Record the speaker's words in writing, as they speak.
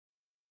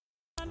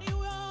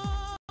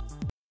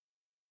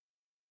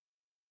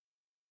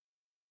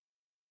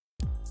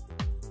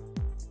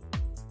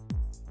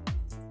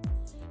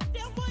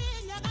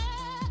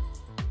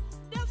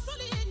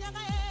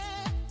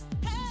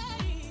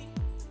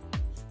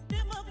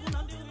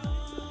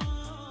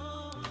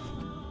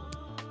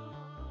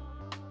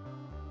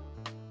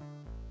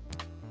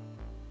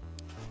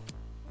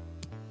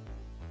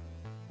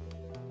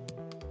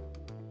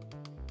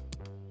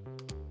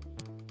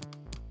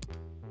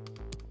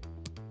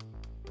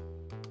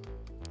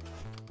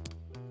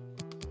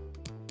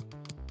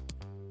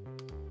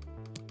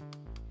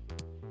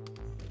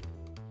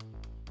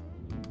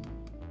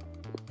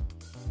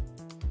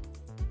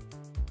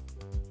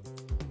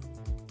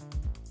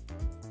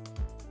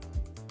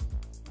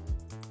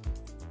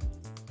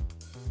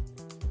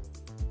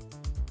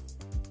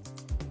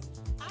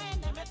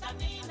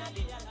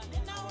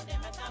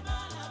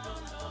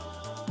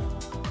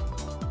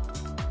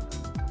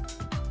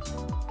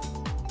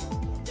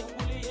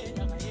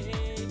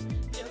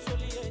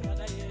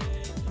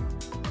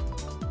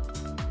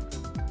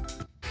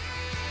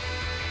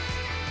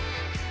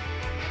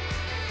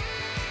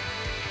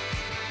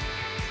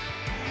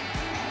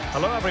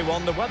Hello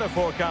everyone, the weather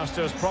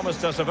forecasters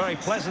promised us a very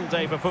pleasant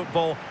day for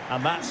football,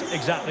 and that's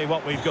exactly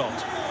what we've got.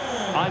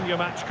 I'm your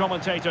match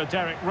commentator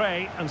Derek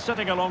Ray, and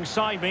sitting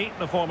alongside me,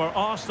 the former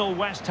Arsenal,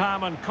 West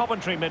Ham and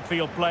Coventry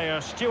midfield player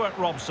Stuart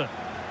Robson.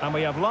 And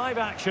we have live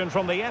action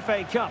from the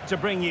FA Cup to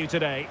bring you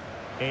today.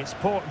 It's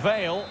Port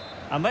Vale,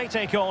 and they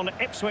take on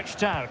Ipswich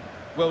Town.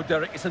 Well,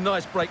 Derek, it's a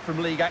nice break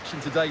from league action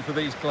today for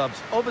these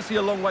clubs. Obviously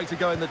a long way to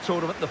go in the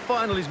tournament. The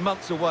final is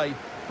months away,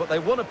 but they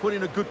want to put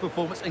in a good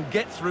performance and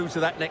get through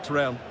to that next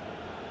round.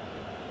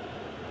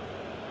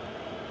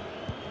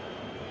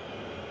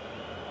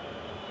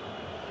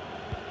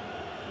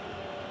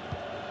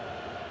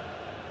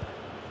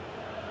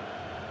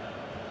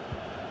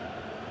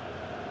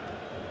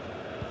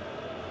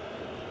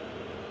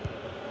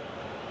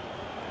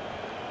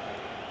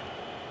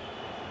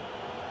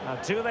 Now,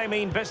 do they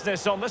mean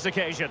business on this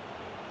occasion?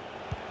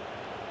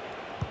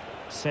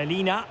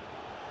 Selina.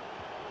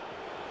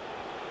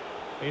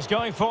 He's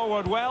going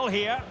forward well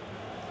here.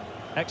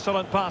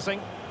 Excellent passing.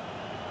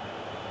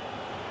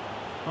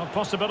 Well,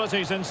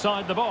 possibilities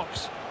inside the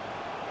box.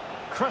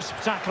 Crisp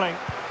tackling.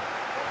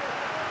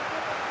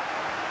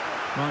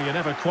 Well, you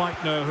never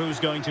quite know who's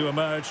going to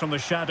emerge from the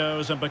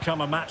shadows and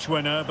become a match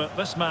winner, but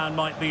this man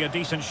might be a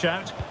decent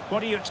shout.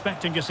 What are you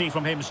expecting to see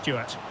from him,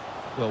 Stuart?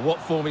 Well, what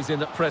form he's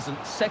in at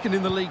present. Second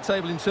in the league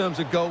table in terms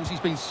of goals. He's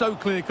been so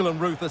clinical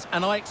and ruthless,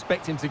 and I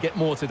expect him to get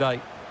more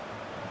today.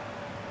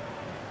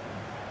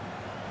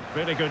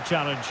 Really good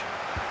challenge.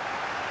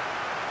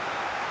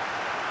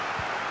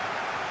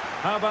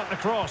 How about the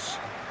cross?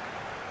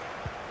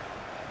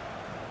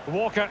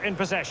 Walker in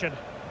possession.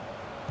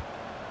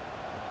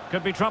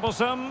 Could be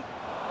troublesome.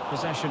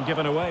 Possession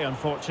given away,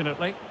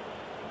 unfortunately.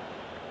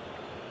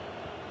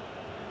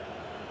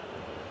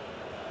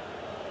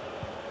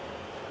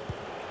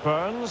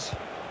 Burns.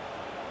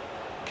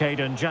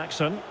 Caden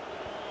Jackson.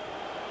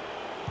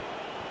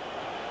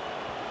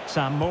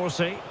 Sam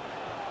Morsey.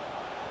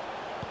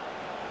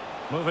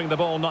 Moving the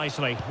ball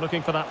nicely,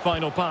 looking for that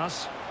final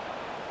pass.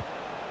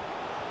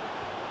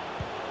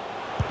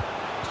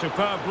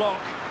 Superb block.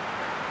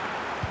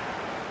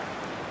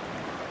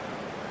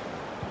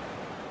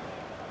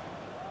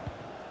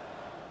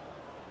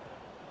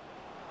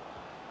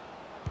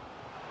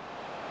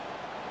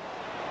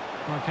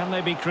 Well, can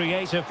they be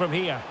creative from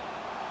here?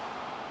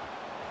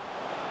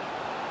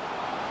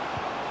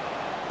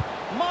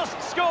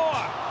 Must score!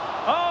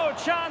 Oh,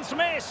 chance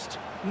missed!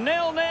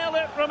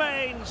 0-0 it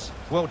remains.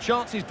 Well,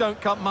 chances don't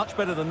come much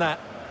better than that.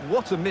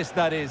 What a miss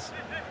that is.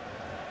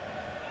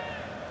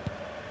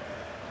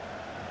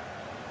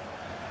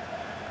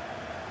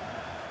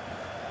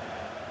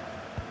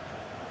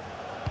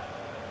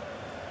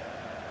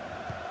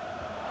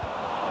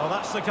 Well,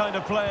 that's the kind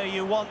of player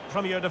you want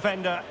from your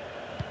defender.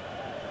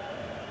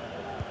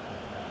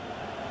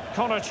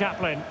 Connor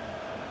Chaplin.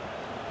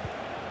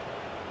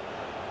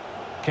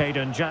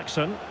 Caden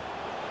Jackson.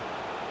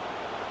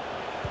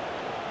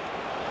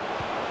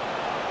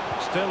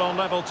 Still on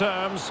level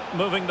terms,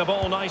 moving the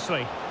ball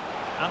nicely.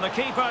 And the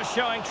keeper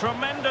showing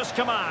tremendous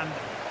command.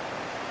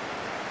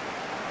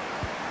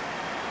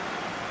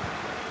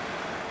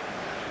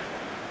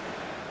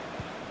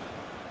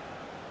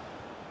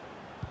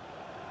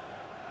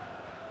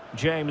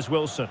 James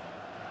Wilson.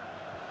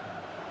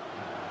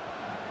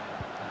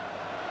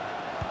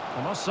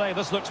 I must say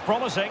this looks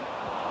promising.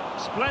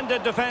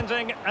 Splendid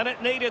defending, and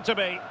it needed to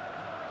be.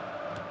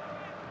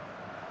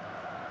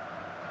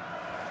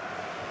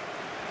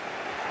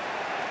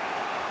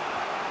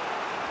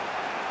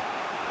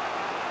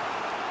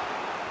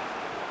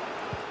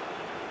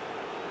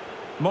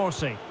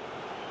 Morsey.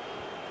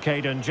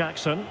 Caden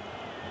Jackson.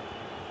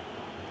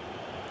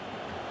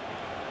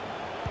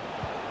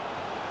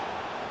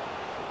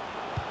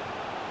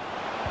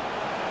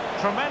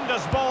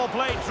 Tremendous ball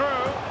played through.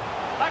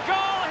 A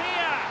goal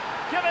here,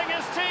 giving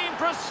his team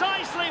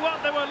precisely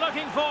what they were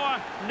looking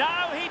for.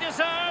 Now he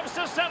deserves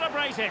to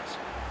celebrate it.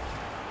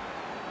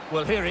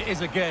 Well, here it is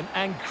again,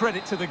 and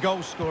credit to the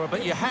goal scorer,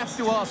 but you have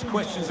to ask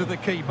questions of the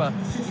keeper.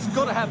 He's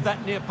got to have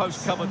that near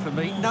post covered for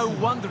me. No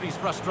wonder he's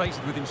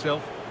frustrated with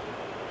himself.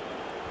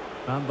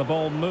 And the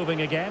ball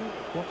moving again.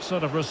 What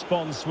sort of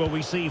response will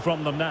we see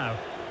from them now?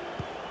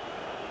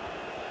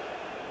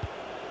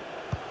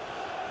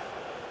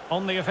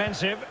 On the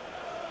offensive.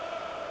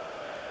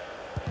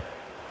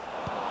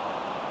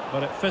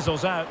 But it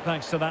fizzles out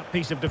thanks to that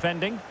piece of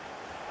defending.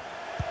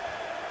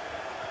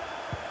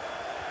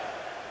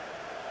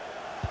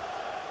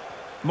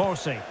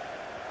 Morsey.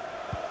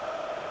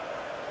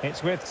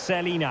 It's with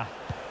Selina.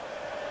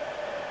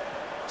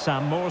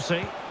 Sam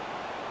Morsey.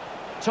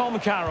 Tom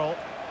Carroll.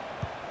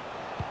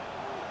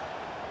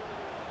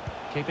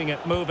 Keeping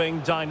it moving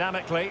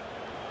dynamically.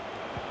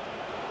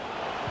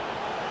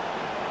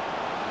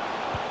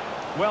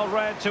 Well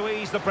read to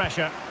ease the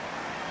pressure.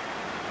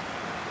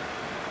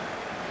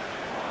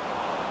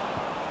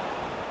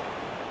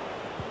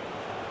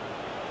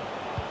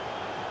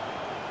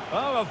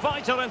 Oh, a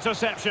vital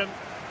interception.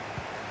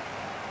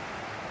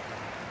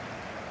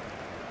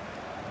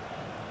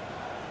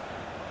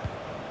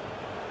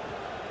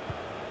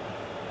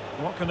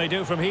 What can they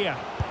do from here?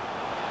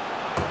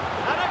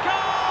 And a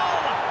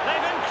goal!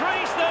 They've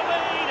increased their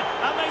lead,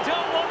 and they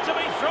don't want to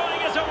be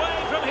throwing it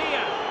away from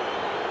here.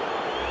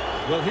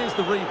 Well, here's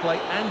the replay,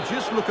 and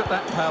just look at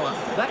that power.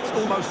 That's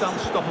almost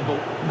unstoppable.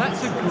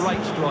 That's a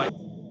great strike.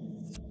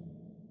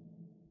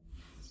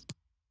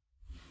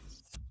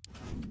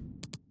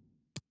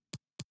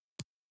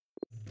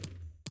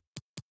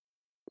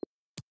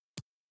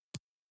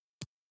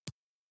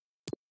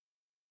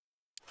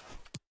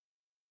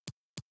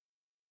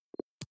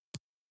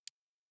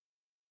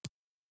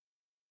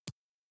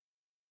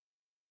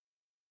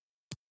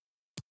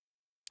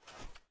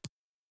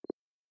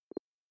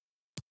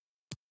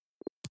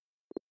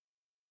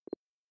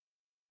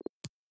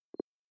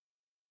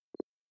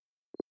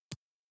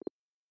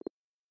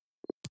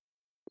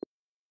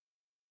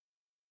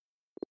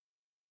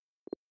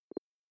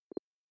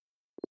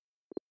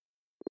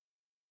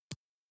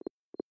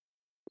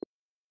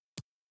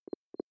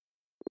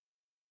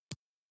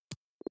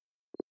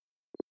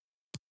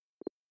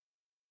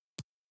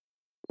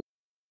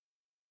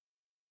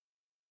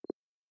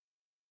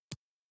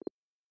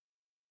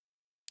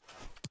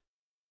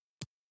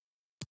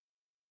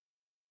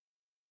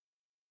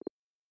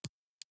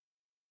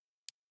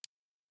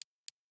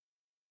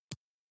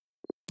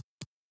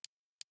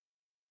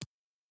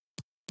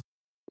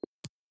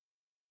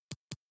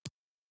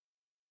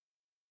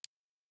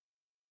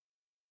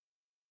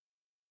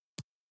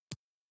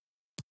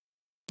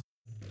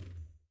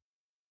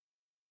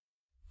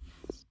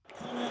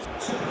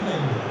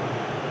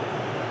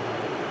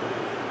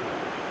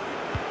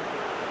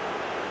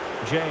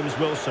 James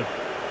Wilson.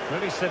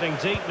 Really sitting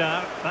deep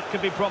now. That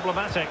could be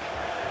problematic.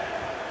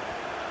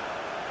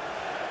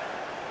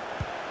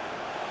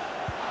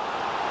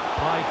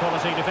 High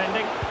quality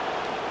defending.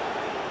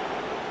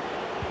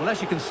 Well,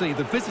 as you can see,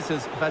 the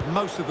visitors have had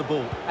most of the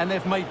ball, and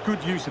they've made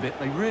good use of it.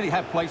 They really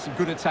have played some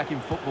good attacking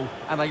football,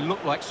 and they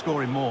look like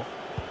scoring more.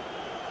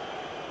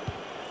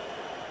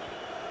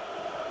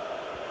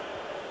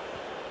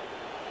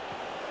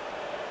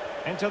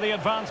 Into the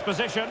advanced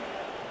position.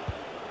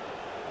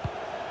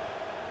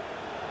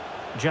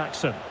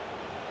 Jackson.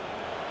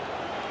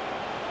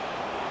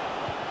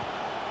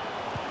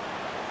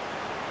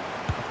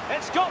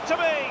 It's got to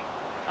be!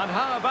 And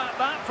how about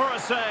that for a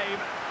save?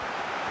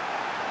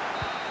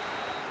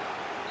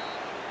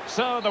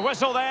 So the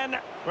whistle then.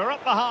 We're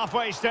at the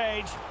halfway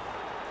stage.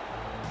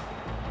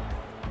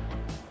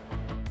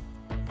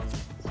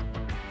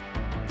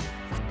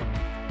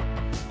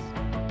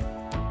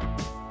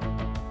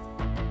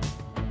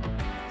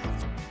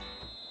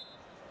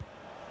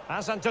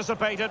 As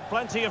anticipated,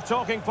 plenty of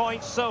talking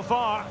points so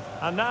far.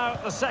 And now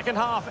the second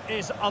half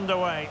is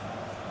underway.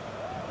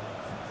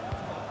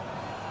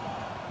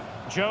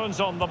 Jones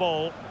on the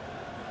ball.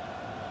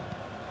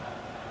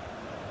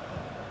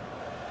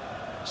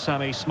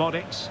 Sammy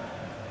Smodics.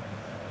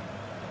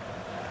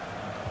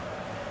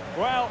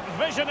 Well,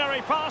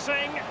 visionary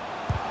passing.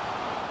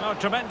 Oh,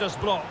 tremendous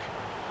block.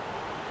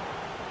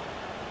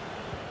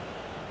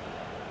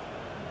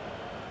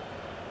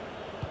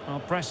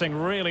 Oh, pressing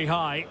really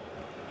high.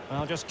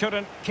 Well, just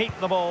couldn't keep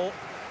the ball.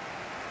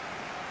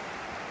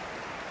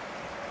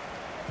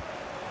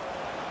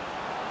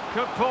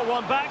 Could pull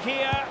one back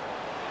here.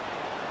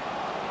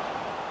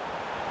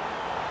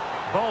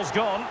 Ball's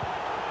gone.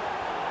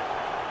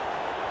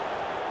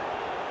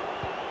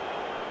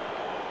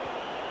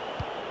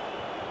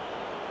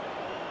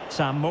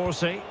 Sam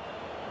Morsey.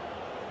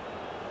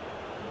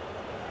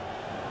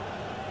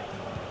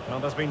 Well,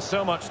 there's been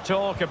so much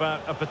talk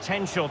about a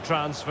potential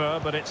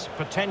transfer, but it's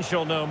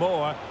potential no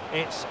more.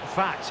 It's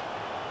fact.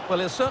 Well,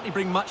 he'll certainly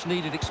bring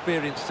much-needed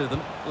experience to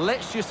them.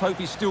 Let's just hope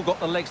he's still got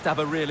the legs to have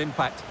a real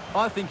impact.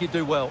 I think he'd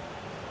do well.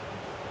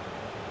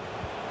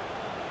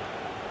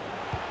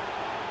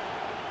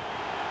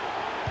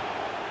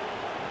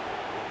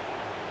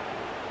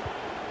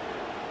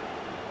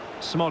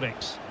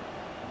 Smodics.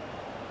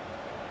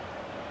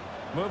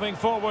 Moving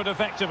forward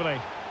effectively.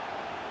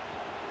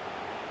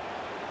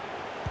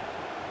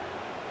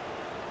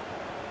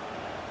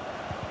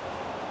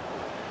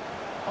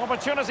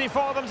 Opportunity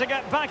for them to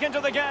get back into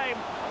the game.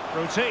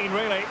 Routine,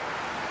 really.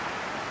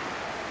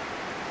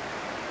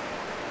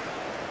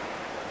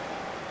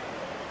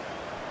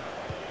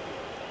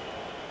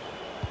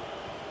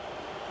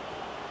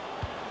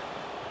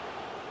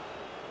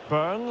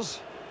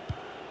 Burns.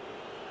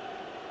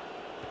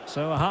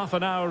 So half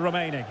an hour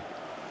remaining.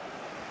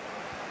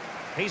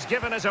 He's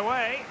given it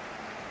away.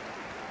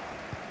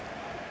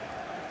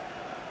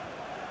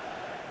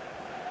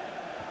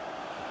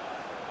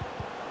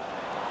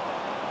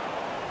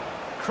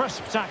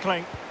 Crisp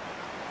tackling.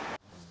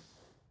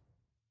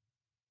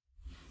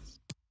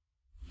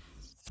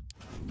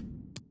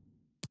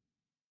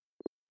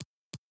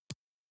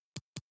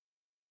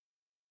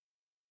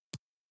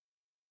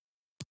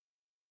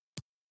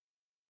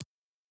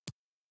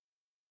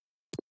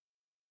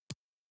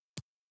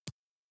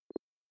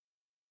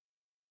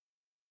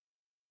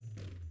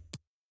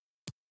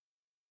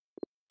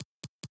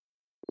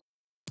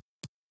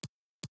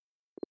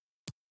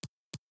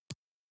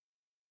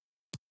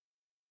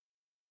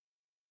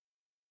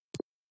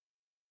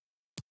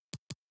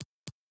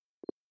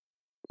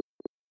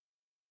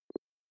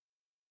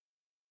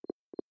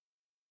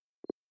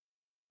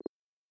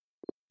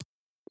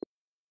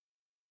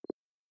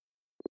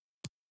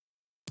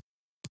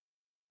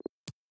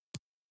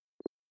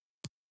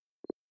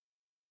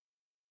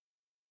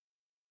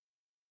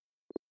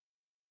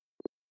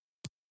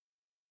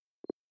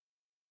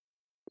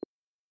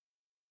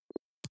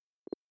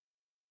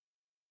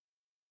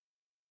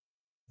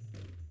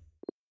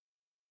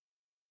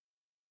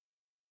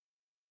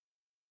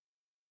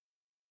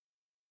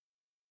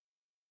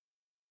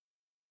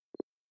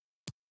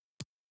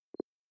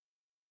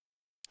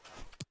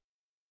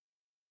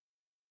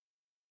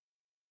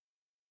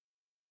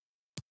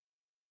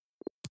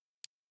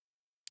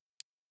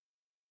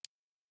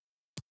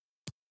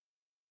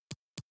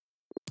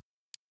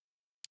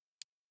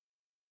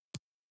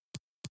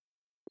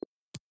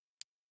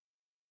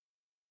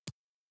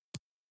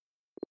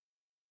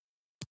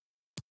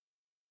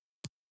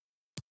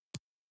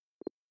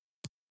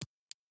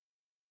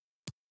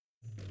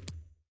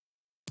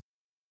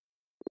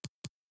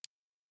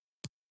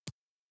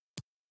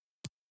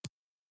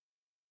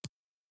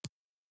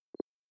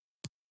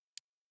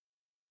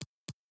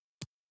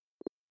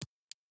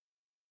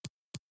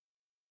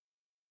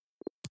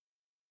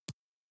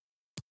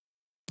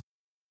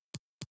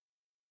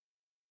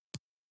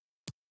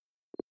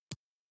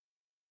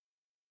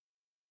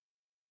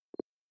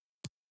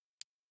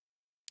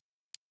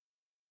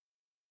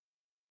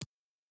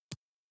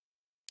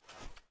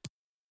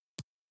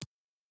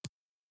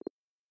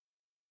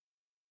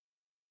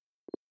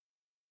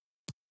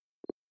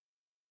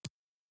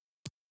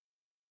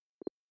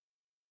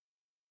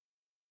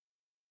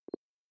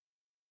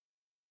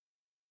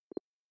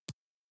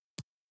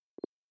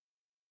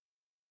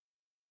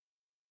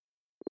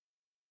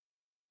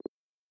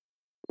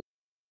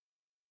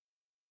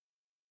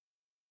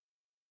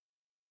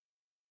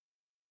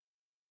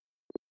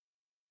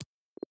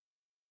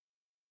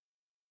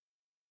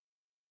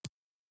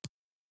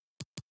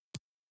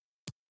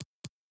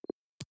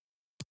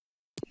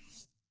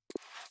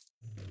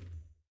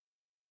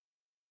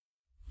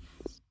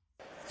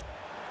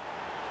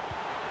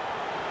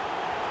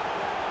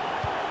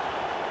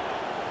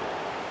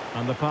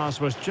 And the pass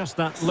was just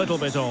that little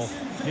bit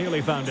off. Nearly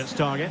found its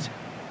target.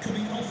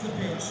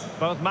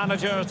 Both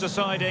managers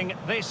deciding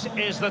this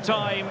is the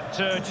time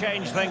to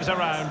change things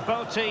around.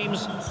 Both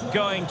teams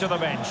going to the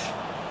bench.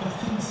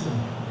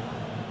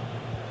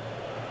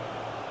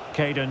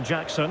 Caden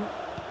Jackson.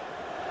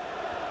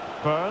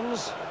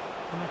 Burns.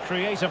 And a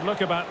creative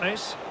look about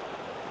this.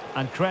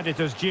 And credit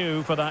is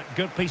due for that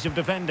good piece of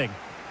defending.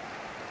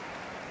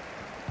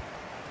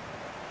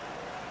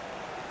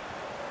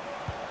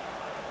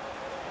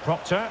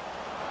 Proctor.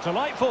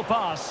 Delightful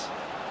pass.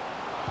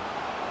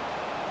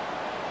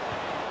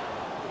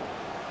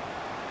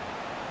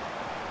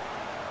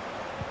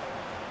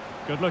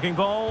 Good-looking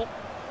ball.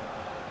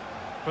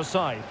 For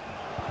side.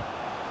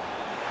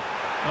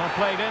 Well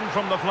played in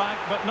from the flank,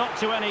 but not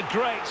to any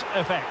great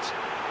effect.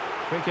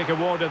 Free kick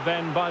awarded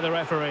then by the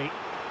referee.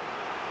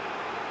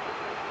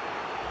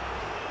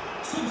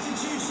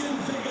 Substitution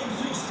for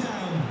Ipswich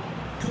Town.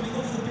 Coming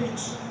off the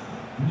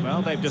pitch.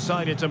 Well, they've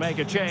decided to make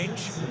a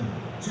change.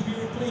 To be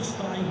replaced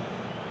by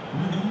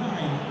number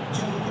 9,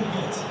 Joe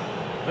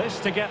Biggett. This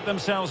to get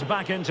themselves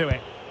back into it.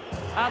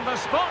 And the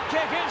spot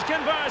kick is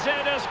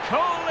converted as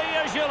coolly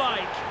as you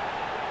like.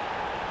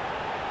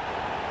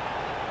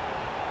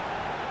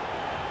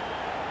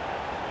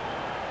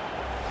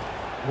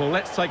 Well,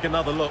 let's take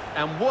another look.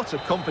 And what a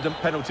confident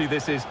penalty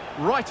this is.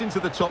 Right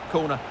into the top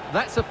corner.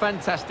 That's a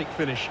fantastic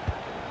finish.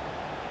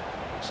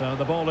 So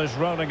the ball is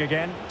rolling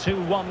again.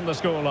 2-1 the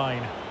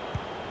scoreline.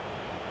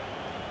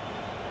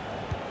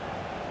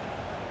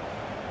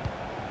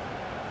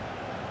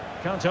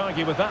 Can't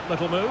argue with that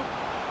little move.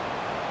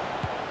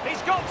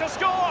 He's got to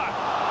score!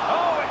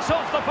 Oh, it's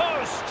off the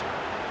post!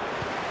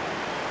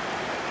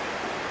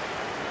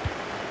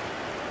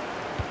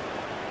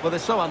 Well, they're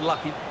so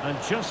unlucky. And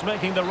just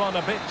making the run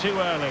a bit too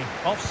early.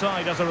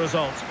 Offside as a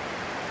result.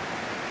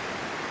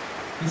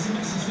 This is a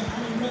message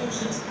for Alan Roach.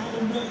 That's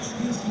Alan Roach.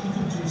 Please can you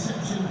come to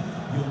reception?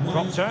 Your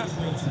wife is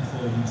waiting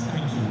for you.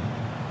 Thank you.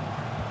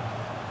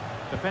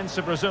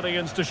 Defensive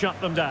Brazilians to shut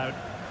them down.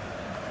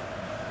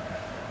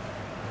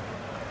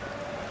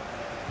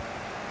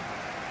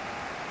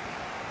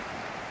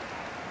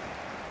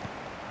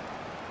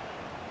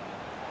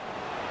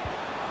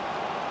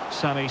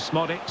 Sammy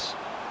Smodics.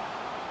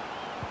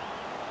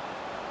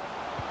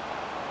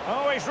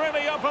 Oh, he's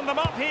really opened them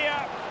up here.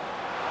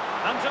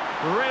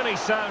 And really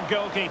sound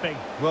goalkeeping.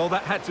 Well,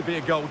 that had to be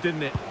a goal,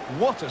 didn't it?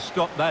 What a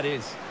stop that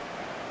is.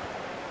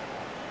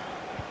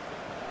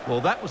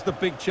 Well, that was the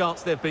big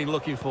chance they've been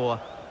looking for.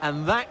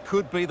 And that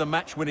could be the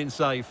match-winning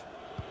save.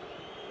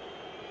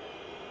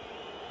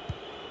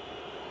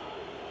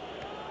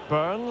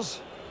 Burns.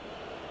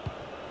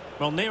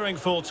 Well, nearing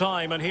full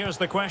time, and here's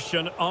the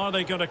question. Are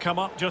they going to come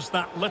up just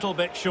that little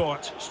bit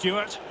short?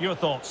 Stuart, your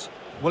thoughts?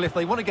 Well, if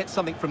they want to get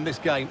something from this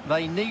game,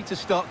 they need to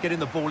start getting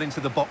the ball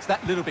into the box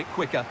that little bit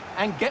quicker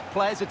and get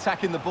players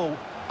attacking the ball.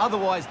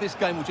 Otherwise, this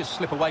game will just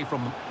slip away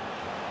from them.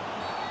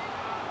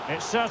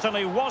 It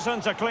certainly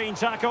wasn't a clean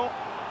tackle,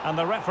 and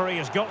the referee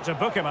has got to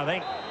book him, I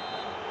think.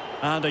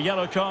 And a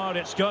yellow card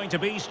it's going to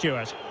be,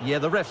 Stuart. Yeah,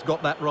 the ref's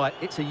got that right.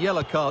 It's a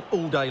yellow card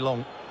all day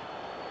long.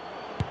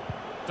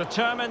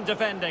 Determined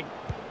defending.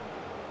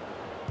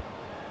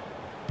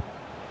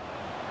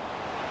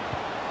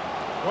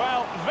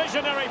 Well,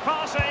 visionary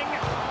passing.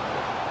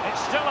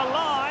 It's still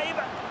alive.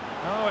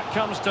 Oh, it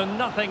comes to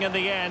nothing in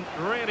the end.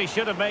 Really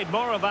should have made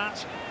more of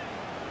that.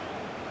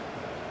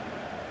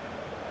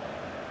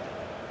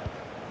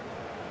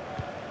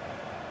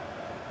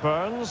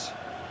 Burns.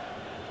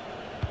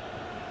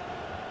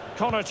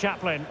 Connor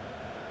Chaplin.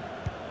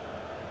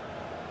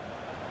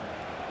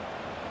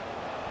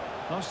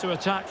 Wants to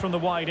attack from the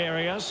wide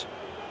areas.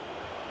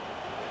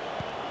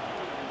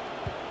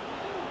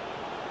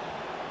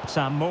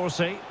 Sam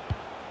Morsey.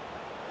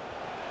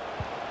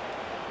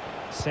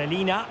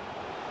 Selina.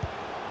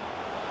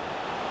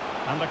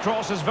 And the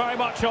cross is very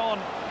much on.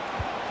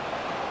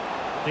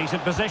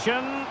 Decent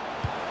position.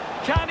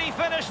 Can he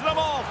finish them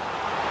off?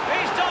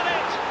 He's done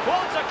it!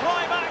 What a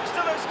climax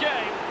to this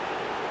game!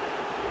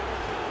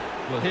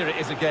 Well, here it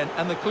is again,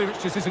 and the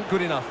clearance just isn't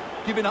good enough.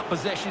 Giving up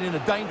possession in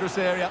a dangerous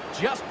area,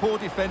 just poor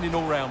defending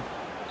all round.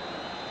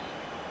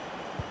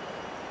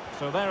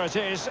 So there it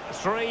is,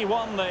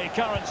 3-1 the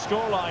current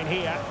scoreline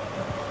here.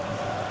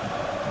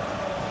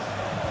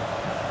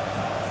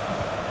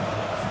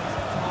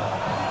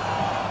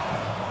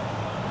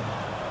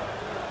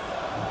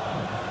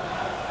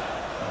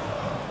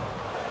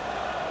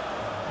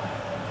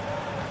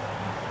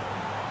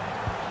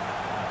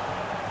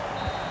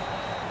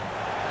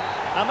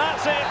 And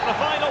that's it, the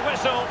final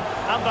whistle,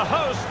 and the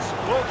hosts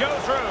will go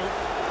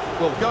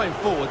through. Well, going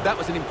forward, that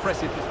was an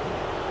impressive...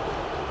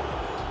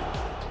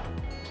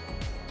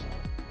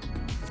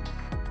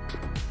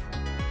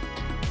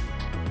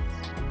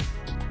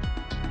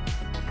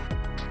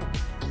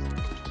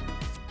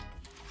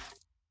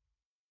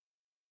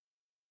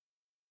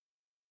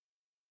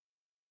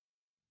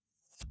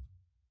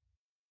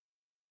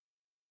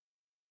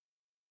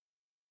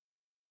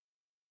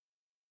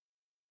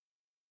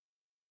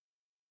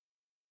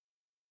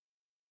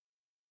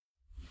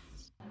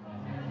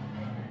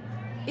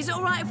 Is it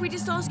all right if we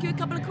just ask you a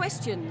couple of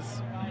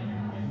questions?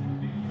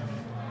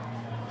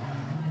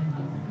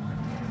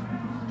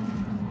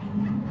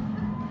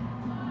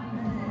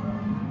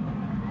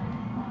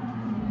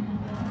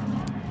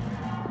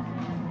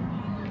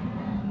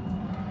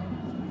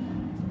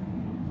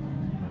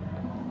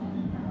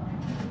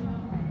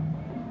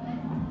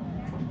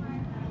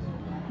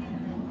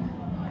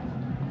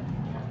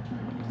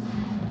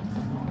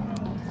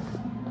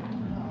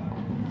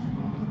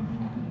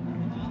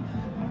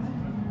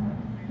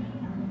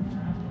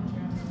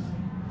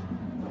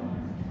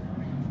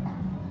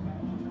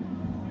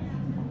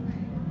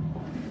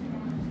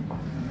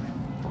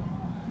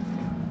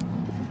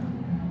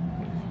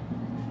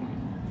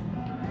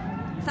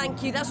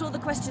 Thank you. That's all the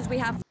questions we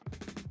have.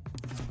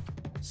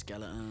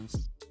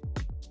 Skeletons.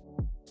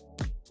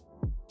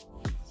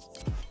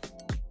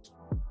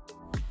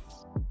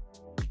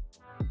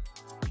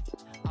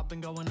 I've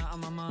been going out of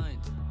my mind.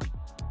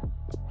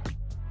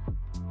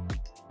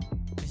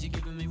 'Cause you're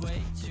giving me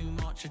way too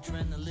much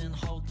adrenaline,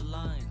 hold the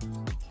line.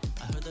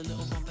 I heard a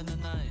little bump in the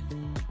night.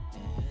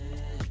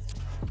 Yeah.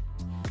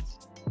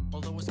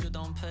 Although it's good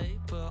on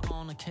paper,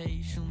 on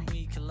occasion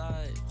we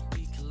collide,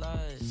 we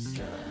collide.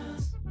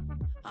 Skeletons.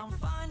 I'm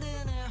finding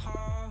it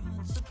hard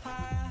to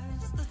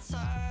pass the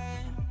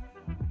time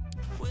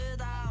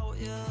without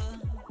you.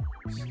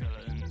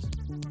 Skeletons.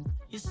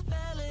 You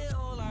spell it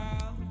all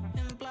out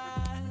in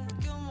black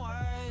and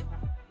white.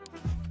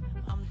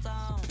 I'm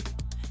down.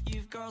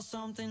 You've got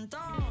something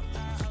dark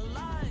that I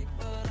like,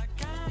 but I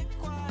can't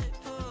quite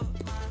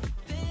put my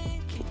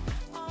pinky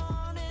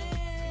on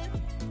it.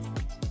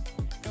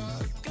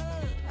 Got a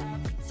good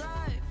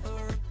appetite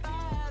for a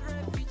bad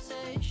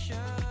reputation.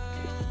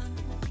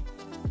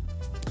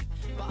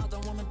 I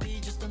don't wanna be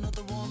just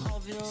another one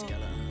of your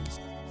skeletons.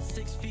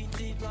 6 feet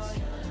deep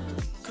like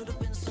could have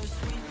been so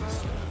sweet, bro.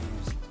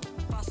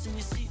 Fasten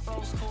your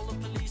seatbelts, call the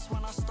police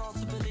when I start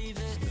to believe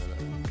it.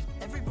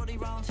 Everybody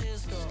round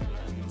here's got,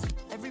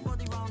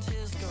 everybody round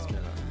here's got.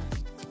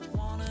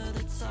 One at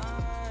a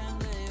time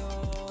they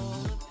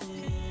all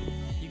appear.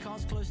 Your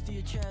cards close to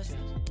your chest.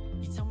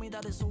 You tell me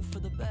that it's all for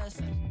the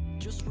best.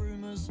 Just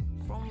rumors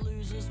from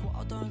losers. What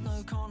I don't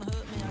know can't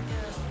hurt me, I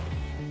guess.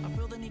 I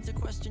feel the need to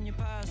question your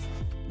past,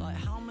 like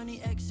how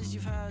many exes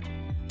you've had.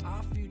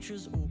 Our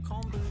future's all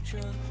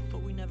kombucha,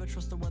 but we never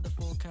trust the weather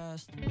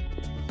forecast.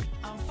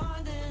 I'm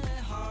finding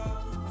it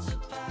hard to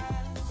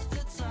pass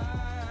the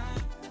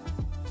time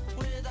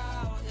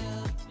without you.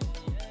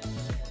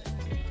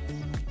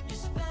 You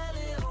spell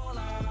it all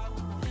out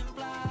in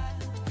black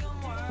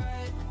and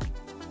white.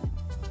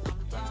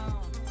 I'm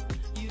down.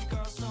 You've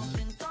got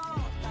something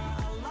dark that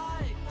I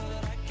like,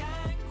 but I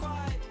can't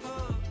quite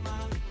put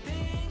my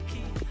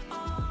pinky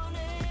on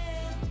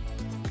it.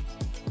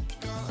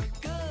 Got a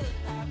good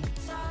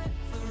appetite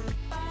for a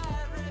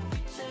bad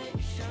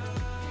reputation,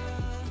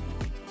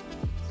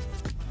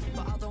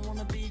 but I don't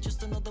wanna be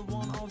just another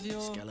one of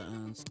your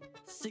skeletons.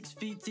 6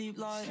 feet deep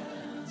like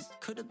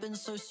could have been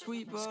so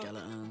sweet, bro.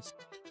 Skeletons.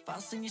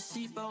 Fasten your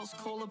seatbelts,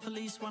 call the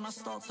police when I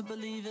start to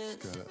believe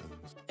it.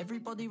 Skeletons.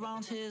 Everybody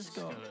round here's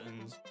got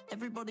skeletons.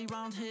 Everybody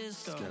round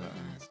here's got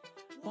skeletons.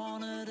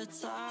 One at a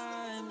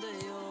time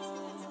they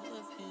all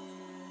appear.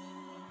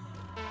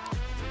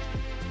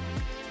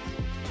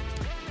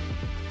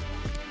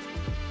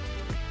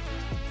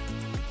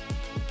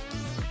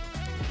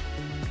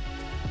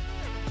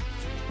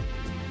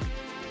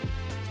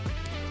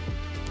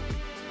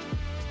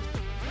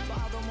 But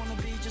I don't wanna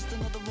be just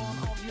another one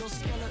of your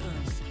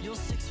skeletons. You're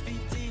 6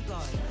 feet deep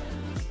like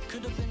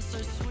could have been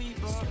so sweet,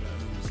 bro.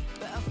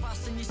 Better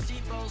fasten your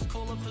seatbelts,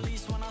 call the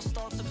police when I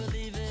start to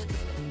believe it.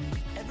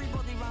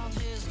 Everybody round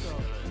here's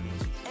got,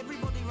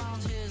 everybody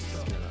round here's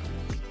got,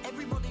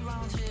 everybody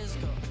round here's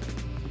got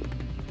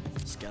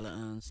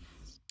skeletons.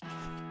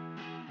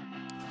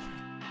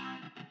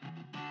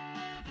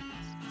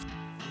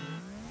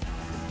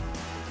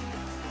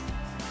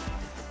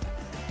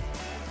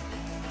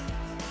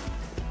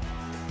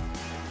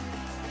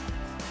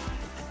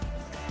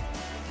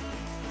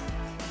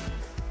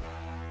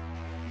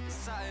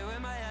 Sat with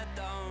my head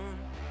down,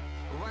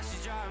 while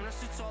she's driving us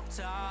to top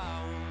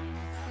town,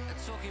 and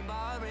talking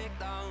about a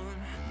breakdown.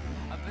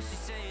 I bet she's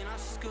saying how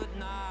she's good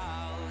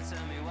now.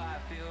 Tell me why I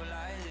feel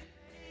like.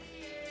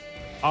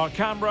 Our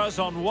cameras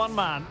on one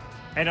man,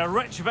 in a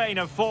rich vein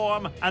of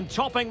form and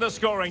topping the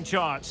scoring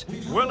charts.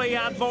 Will he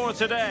add more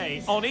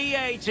today on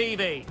EA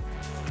TV?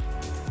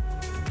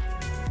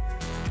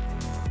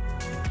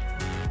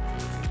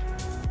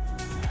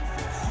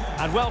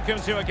 And welcome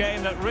to a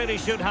game that really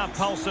should have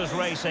pulses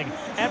racing.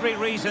 Every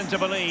reason to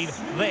believe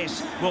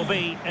this will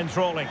be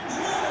enthralling.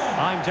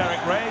 I'm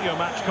Derek Ray, your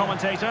match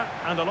commentator,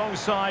 and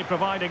alongside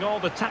providing all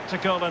the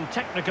tactical and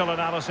technical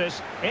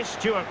analysis, it's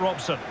Stuart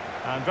Robson.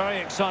 I'm very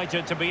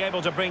excited to be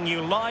able to bring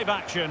you live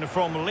action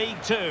from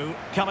League 2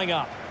 coming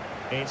up.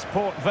 It's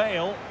Port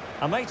Vale,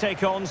 and they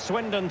take on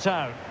Swindon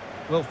Town.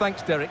 Well,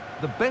 thanks, Derek.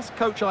 The best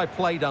coach I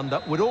played under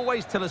would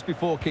always tell us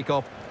before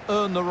kick-off,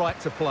 earn the right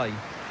to play.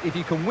 If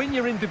you can win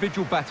your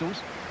individual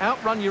battles,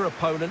 outrun your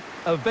opponent,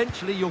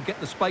 eventually you'll get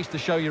the space to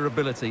show your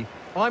ability.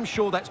 I'm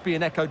sure that's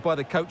being echoed by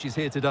the coaches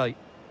here today.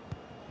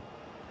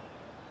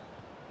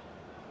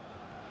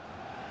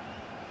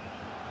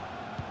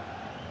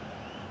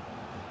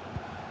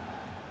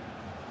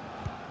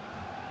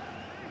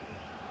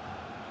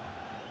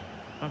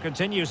 And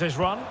continues his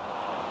run.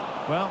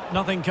 Well,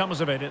 nothing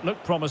comes of it. It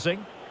looked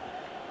promising.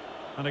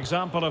 An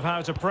example of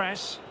how to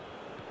press.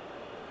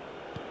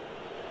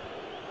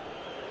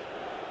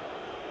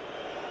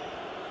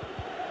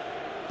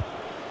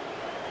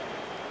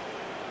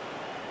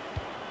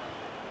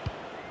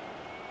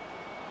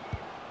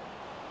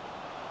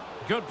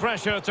 Good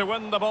pressure to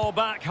win the ball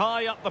back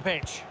high up the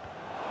pitch.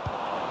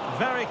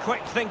 Very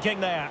quick thinking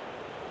there.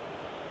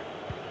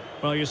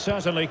 Well, you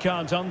certainly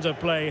can't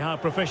underplay how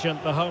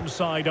proficient the home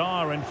side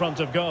are in front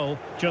of goal.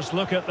 Just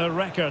look at the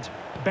record.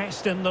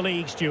 Best in the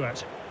league,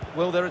 Stuart.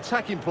 Well, their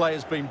attacking play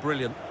has been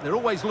brilliant. They're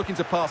always looking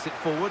to pass it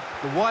forward.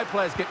 The wide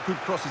players get good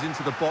crosses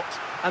into the box,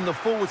 and the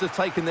forwards have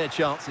taken their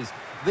chances.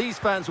 These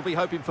fans will be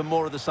hoping for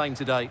more of the same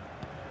today.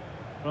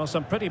 Well,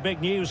 some pretty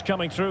big news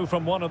coming through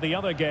from one of the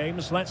other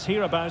games. Let's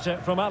hear about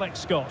it from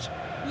Alex Scott.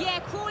 Yeah,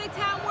 Crawley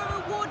Town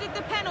were awarded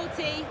the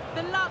penalty.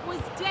 The luck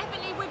was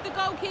definitely with the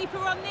goalkeeper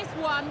on this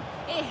one.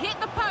 It hit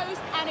the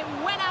post and it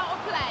went out of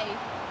play.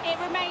 It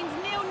remains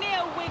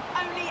 0-0 with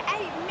only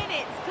 8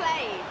 minutes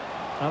played.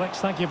 Alex,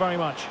 thank you very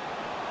much.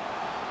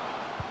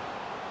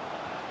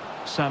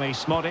 Sammy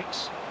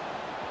Smodics.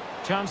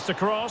 Chance to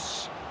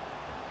cross.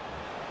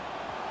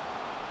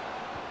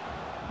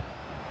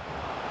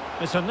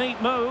 It's a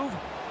neat move.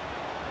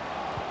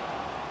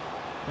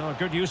 Oh,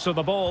 good use of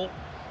the ball.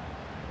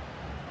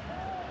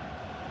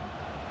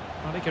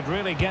 Well, he could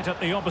really get at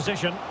the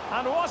opposition.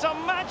 And what a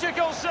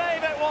magical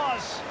save it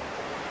was!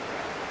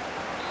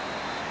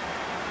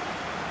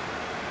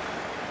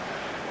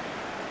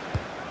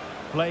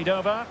 Played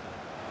over.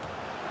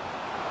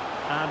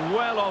 And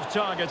well off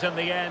target in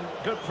the end.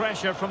 Good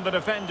pressure from the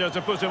defender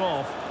to put him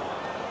off.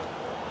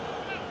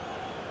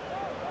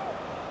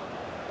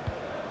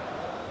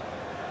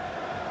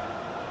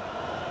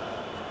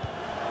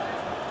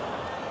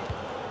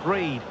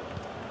 Reed.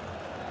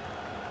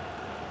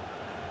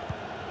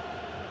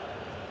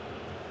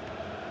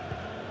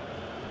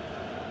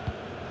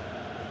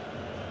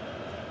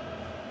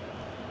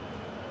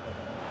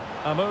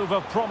 A move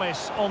of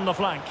promise on the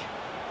flank.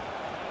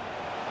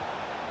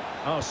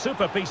 Oh,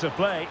 super piece of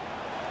play.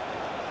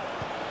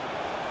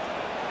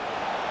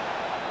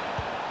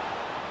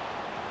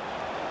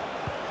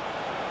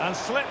 And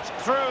slipped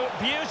through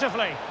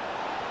beautifully.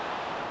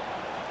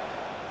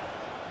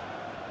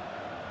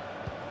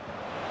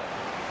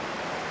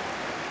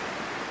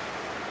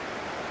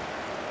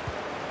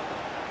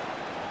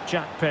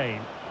 Jack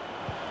Payne.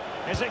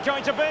 Is it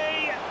going to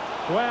be?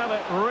 Well,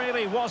 it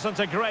really wasn't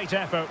a great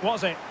effort,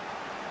 was it?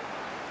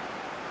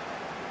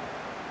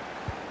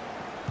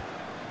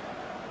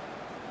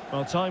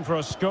 Well, time for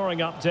a scoring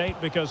update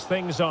because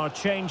things are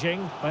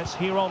changing. Let's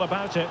hear all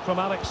about it from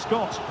Alex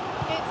Scott. It's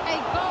a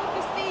goal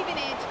for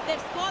Stevenage. They've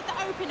scored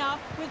the opener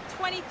with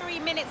 23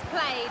 minutes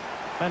played.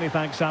 Many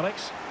thanks,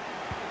 Alex.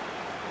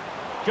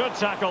 Good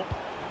tackle.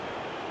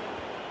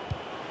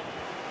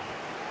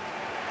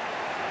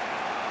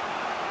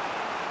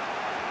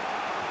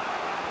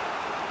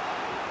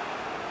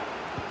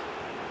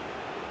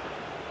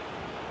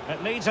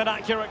 It needs an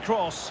accurate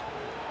cross.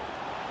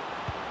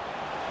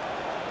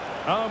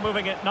 Oh,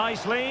 moving it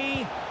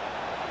nicely.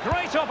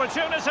 Great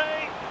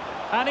opportunity.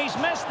 And he's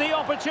missed the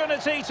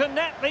opportunity to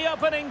net the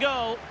opening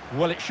goal.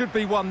 Well, it should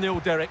be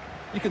 1-0, Derek.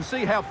 You can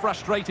see how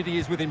frustrated he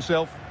is with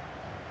himself.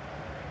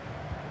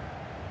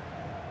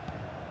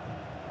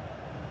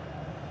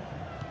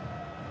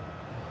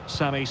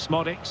 Sammy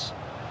Smodics.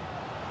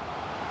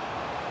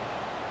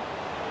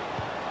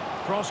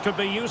 Cross could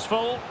be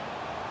useful.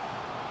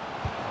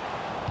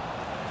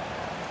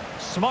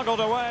 Smuggled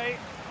away.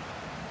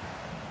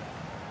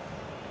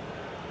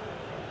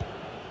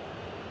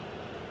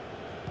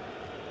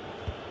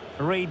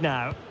 Reed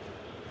now.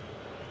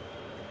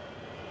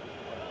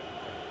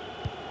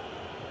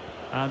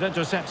 And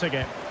intercepting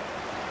it.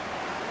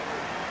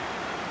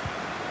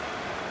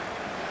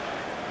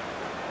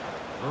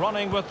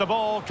 Running with the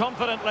ball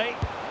confidently.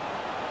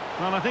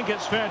 Well, I think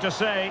it's fair to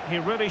say he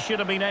really should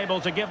have been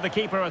able to give the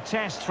keeper a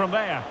test from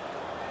there.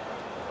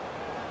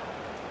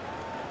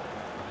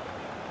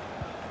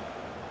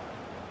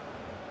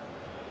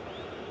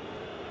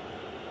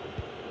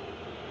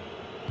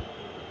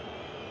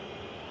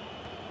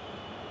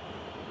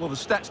 Well, the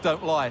stats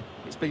don't lie.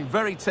 It's been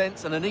very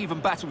tense and an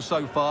even battle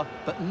so far,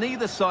 but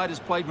neither side has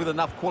played with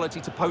enough quality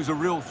to pose a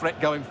real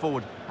threat going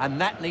forward, and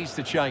that needs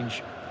to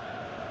change.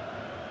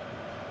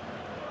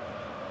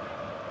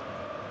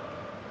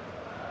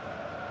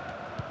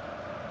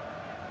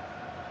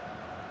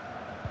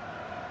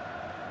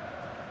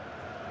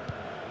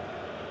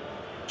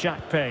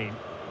 Jack Payne.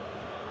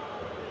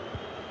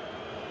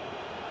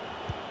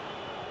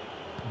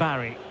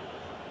 Barry.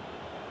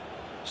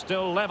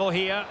 Still level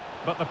here,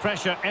 but the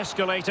pressure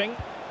escalating.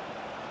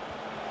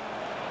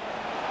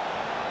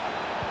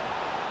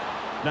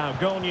 Now,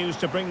 goal news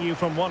to bring you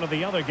from one of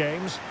the other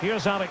games.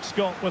 Here's Alex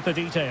Scott with the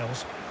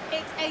details.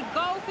 It's a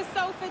goal for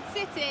Salford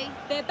City.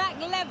 They're back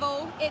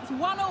level. It's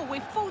 1-1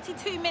 with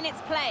 42 minutes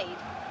played.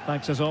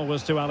 Thanks as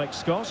always to Alex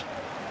Scott.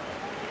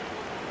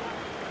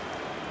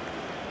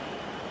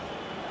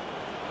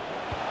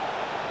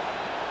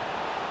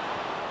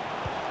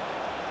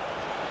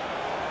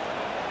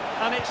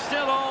 And it's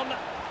still on.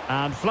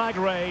 And flag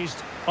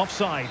raised.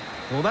 Offside.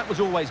 Well, that was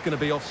always going to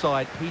be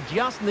offside. He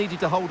just needed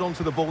to hold on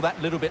to the ball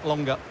that little bit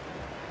longer.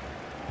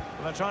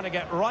 They're trying to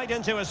get right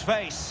into his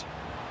face.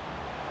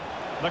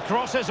 The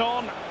cross is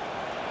on.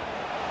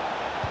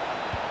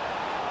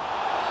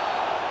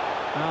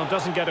 Well,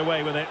 doesn't get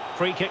away with it.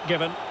 Free kick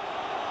given.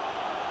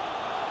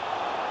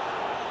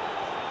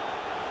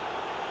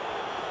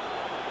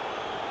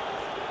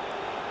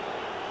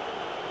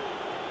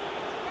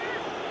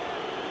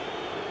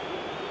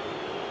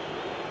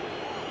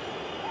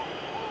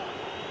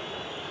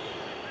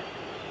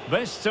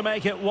 This to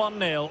make it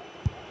 1-0.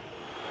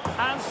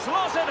 And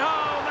slotted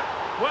home.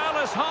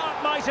 Well, his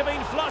heart might have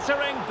been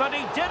fluttering, but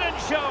he didn't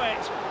show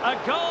it. A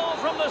goal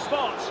from the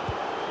spot.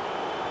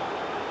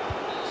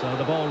 So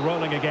the ball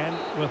rolling again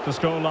with the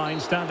scoreline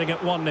standing at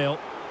 1-0.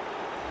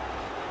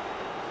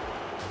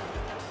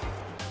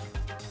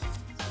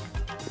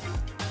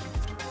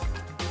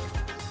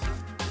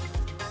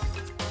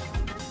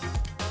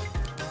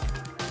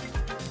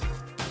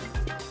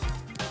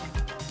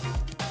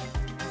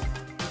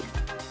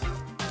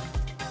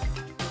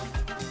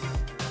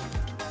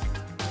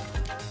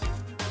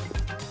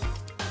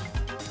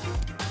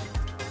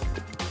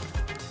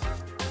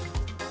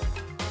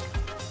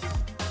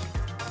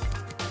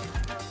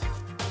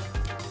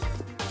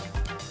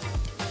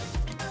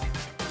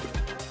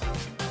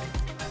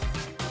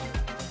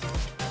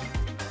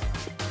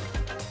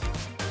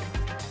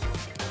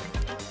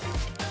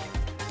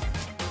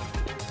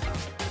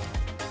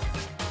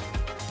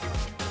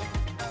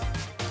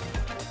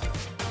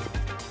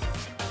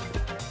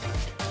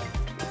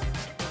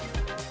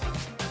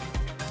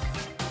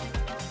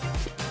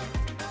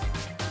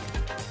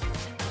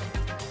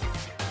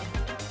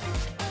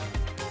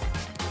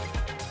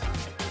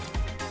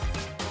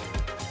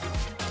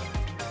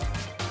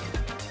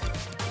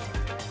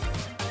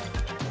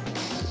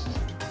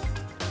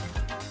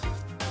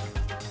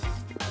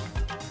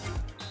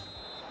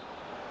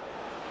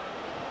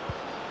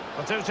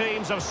 The two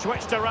teams have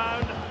switched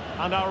around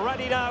and are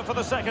ready now for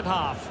the second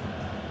half.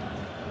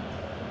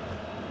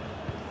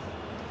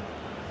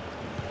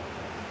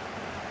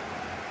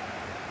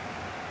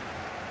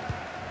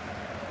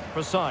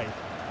 For side.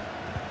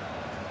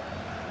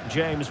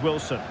 James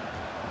Wilson.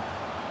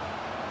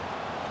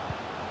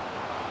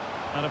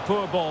 And a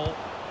poor ball.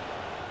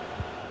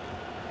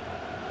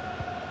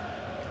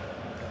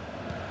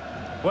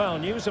 Well,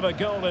 news of a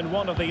goal in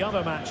one of the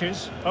other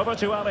matches. Over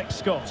to Alex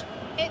Scott.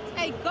 It's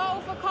a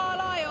goal for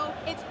Carlisle.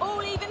 It's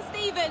all even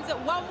Stevens at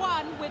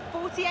 1-1 with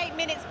 48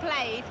 minutes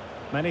played.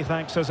 Many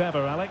thanks as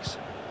ever, Alex.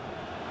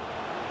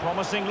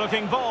 Promising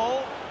looking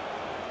ball.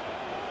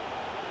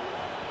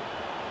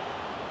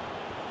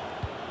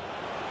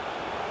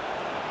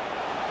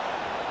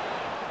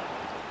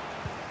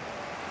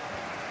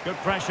 Good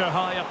pressure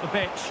high up the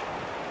pitch.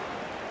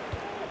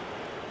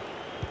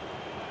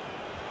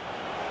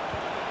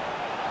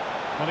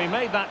 Well, he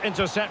made that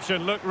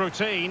interception look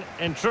routine.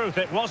 In truth,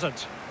 it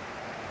wasn't.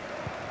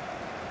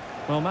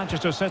 Well,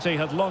 Manchester City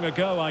had long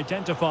ago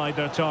identified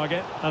their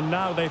target, and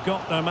now they've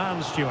got their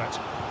man, Stuart.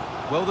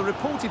 Well, the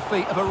reported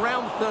fee of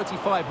around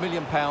 £35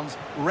 million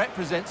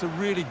represents a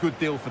really good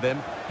deal for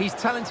them. He's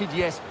talented,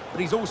 yes,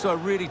 but he's also a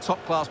really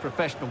top-class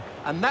professional.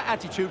 And that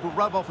attitude will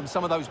rub off on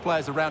some of those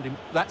players around him,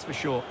 that's for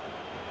sure.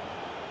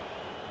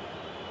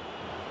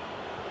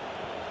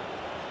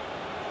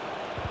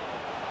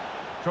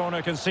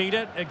 Corner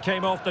conceded, it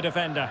came off the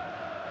defender.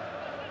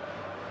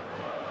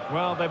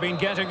 Well, they've been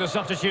getting the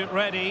substitute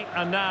ready,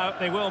 and now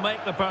they will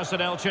make the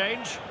personnel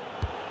change.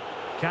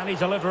 Can he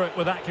deliver it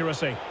with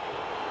accuracy?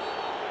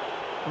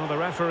 Well, the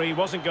referee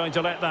wasn't going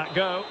to let that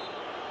go.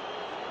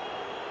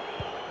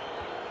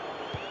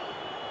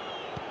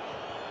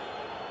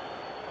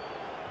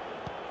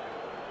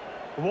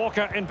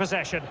 Walker in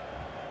possession.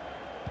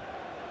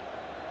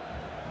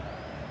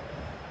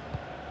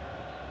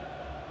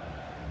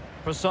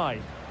 For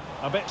side.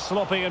 A bit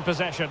sloppy in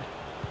possession.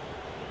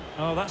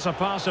 Oh, that's a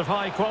pass of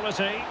high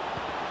quality.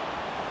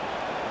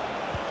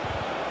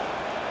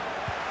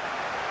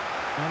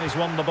 And he's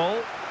won the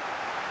ball.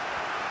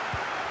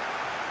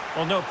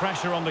 Well, no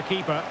pressure on the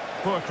keeper.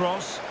 Poor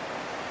cross.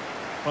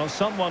 Well,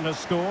 someone has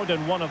scored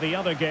in one of the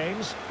other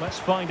games. Let's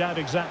find out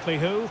exactly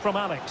who from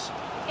Alex.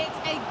 It's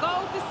a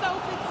goal for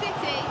Salford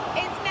City.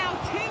 It's now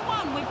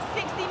 2-1 with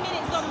 60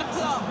 minutes on the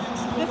clock.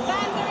 The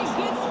fans are in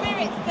good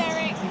spirits,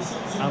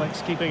 Derek.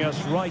 Alex keeping us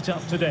right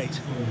up to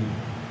date.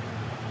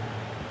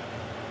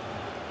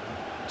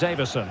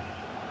 Davison.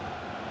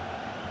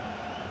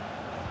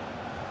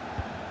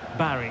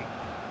 Barry.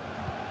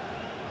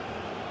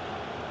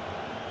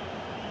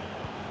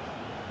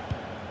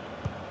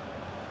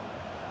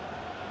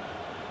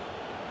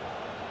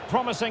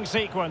 Promising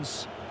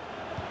sequence.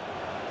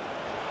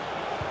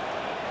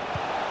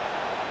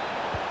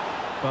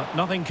 But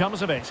nothing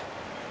comes of it.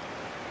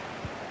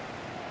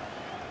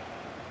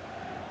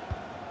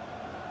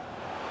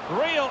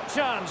 Real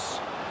chance.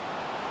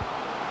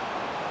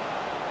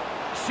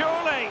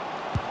 Surely.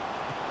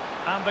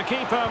 And the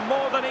keeper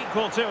more than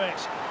equal to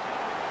it.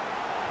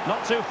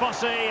 Not too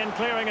fussy in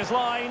clearing his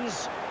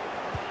lines.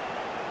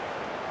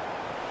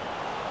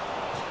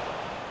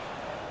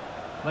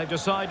 They've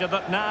decided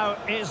that now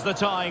is the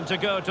time to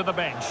go to the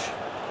bench.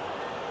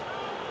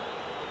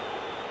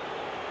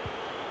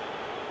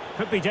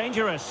 Could be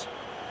dangerous.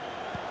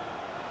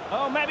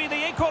 Oh, maybe the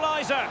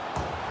equaliser.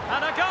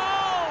 And a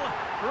goal!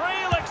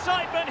 Real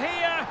excitement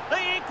here. The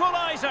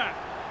equaliser.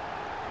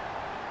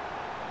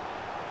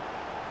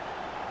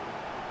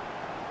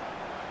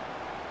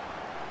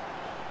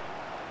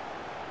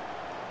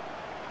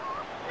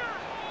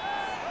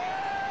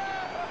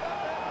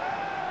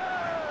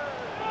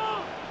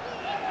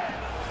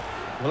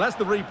 Well, as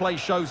the replay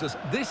shows us,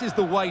 this is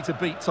the way to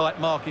beat tight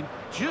marking.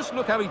 Just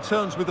look how he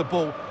turns with the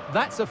ball.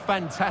 That's a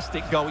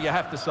fantastic goal, you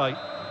have to say.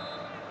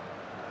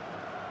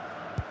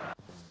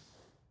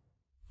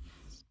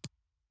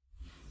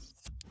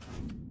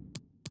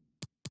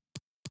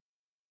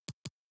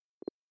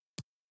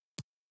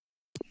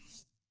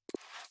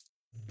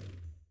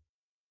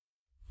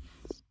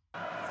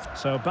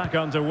 So back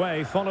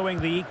underway following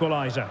the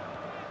equaliser.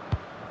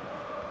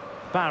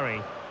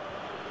 Barry.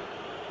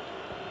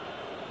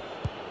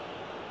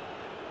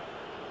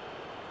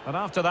 And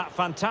after that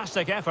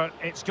fantastic effort,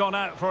 it's gone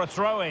out for a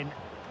throw-in.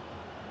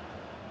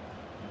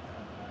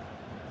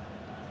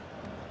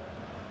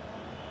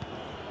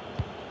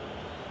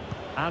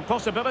 And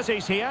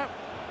possibilities here.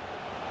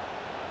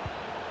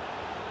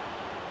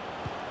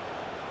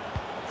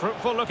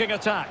 Fruitful looking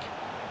attack.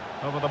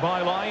 Over the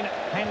byline,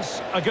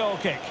 hence a goal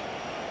kick.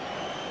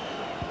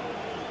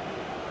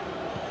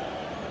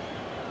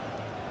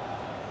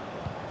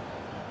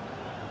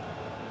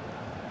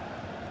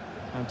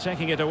 And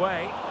taking it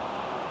away.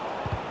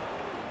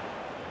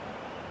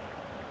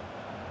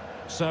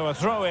 So a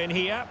throw-in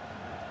here.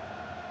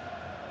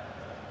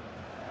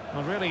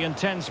 And really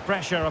intense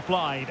pressure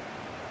applied.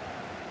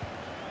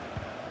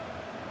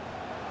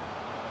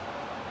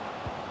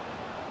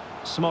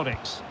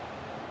 Smodics.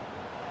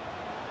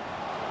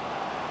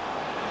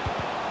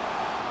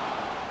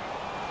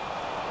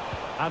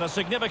 And a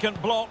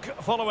significant block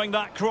following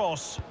that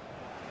cross.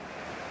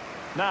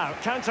 Now,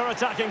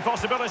 counter-attacking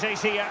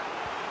possibilities here.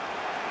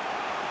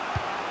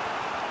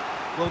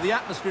 Well, the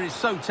atmosphere is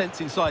so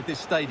tense inside this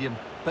stadium.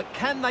 But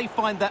can they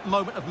find that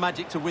moment of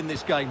magic to win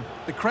this game?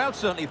 The crowd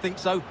certainly think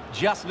so.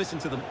 Just listen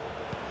to them.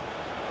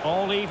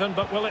 All even,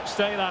 but will it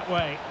stay that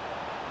way?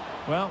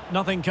 Well,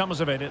 nothing comes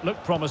of it. It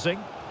looked promising.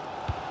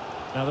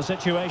 Now, the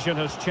situation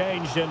has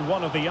changed in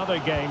one of the other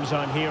games,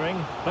 I'm hearing.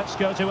 Let's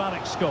go to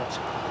Alex Scott.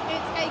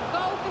 It's a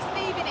goal for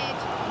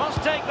Stevenage.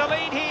 Must take the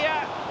lead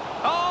here.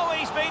 Oh,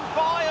 he's been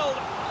foiled.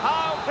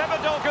 How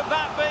pivotal could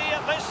that be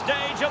at this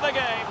stage of the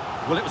game?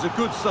 Well, it was a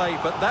good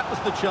save, but that was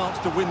the chance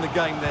to win the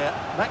game there.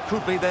 That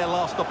could be their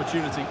last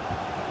opportunity.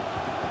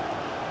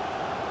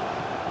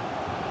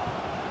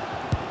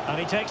 And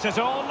he takes it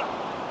on.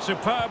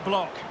 Superb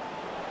block.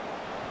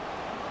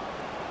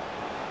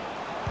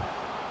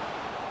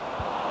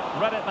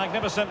 Read it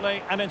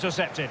magnificently and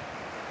intercepted.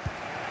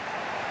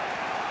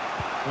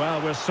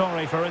 Well, we're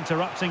sorry for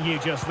interrupting you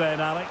just then,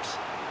 Alex.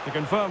 To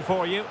confirm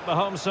for you, the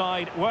home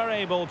side were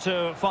able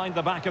to find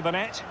the back of the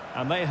net,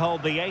 and they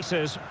hold the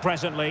aces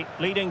presently,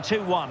 leading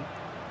 2-1.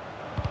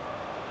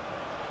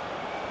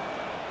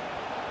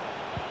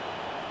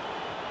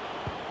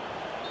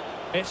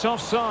 It's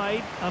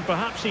offside, and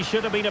perhaps he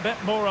should have been a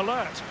bit more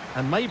alert.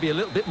 And maybe a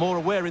little bit more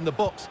aware in the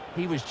box.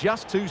 He was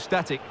just too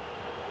static.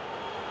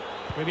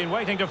 We've been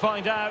waiting to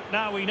find out.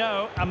 Now we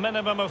know a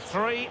minimum of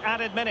 3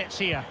 added minutes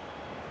here.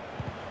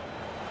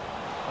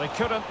 They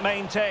couldn't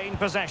maintain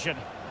possession.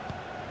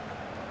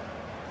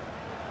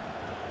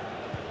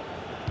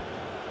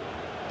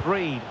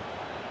 Reed.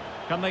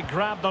 Can they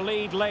grab the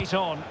lead late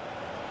on?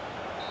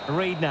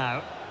 Reed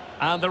now.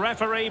 And the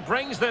referee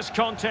brings this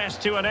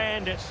contest to an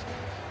end. It's...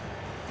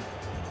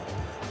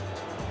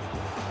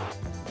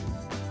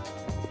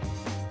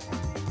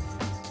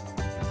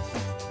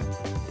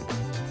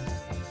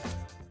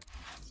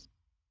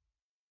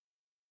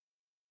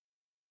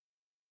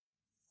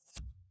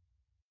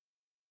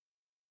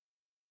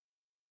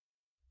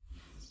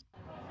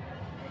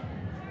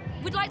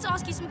 We'd like to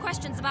ask you some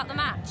questions about the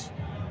match.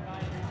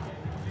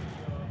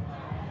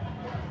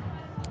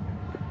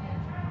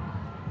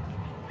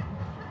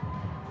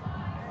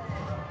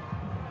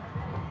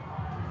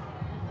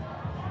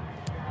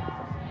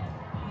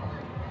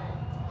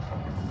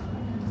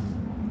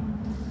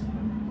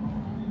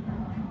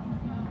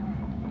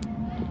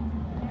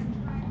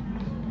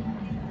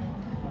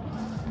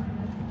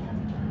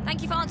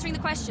 Thank you for answering the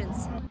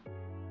questions.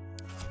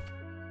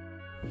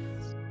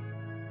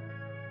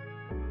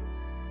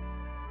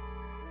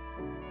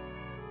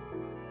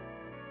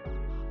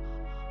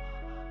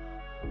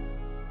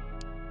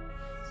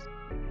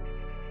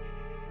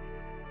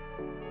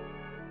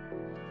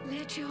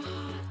 Let your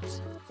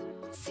heart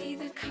see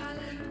the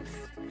colors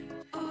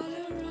all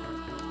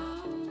around.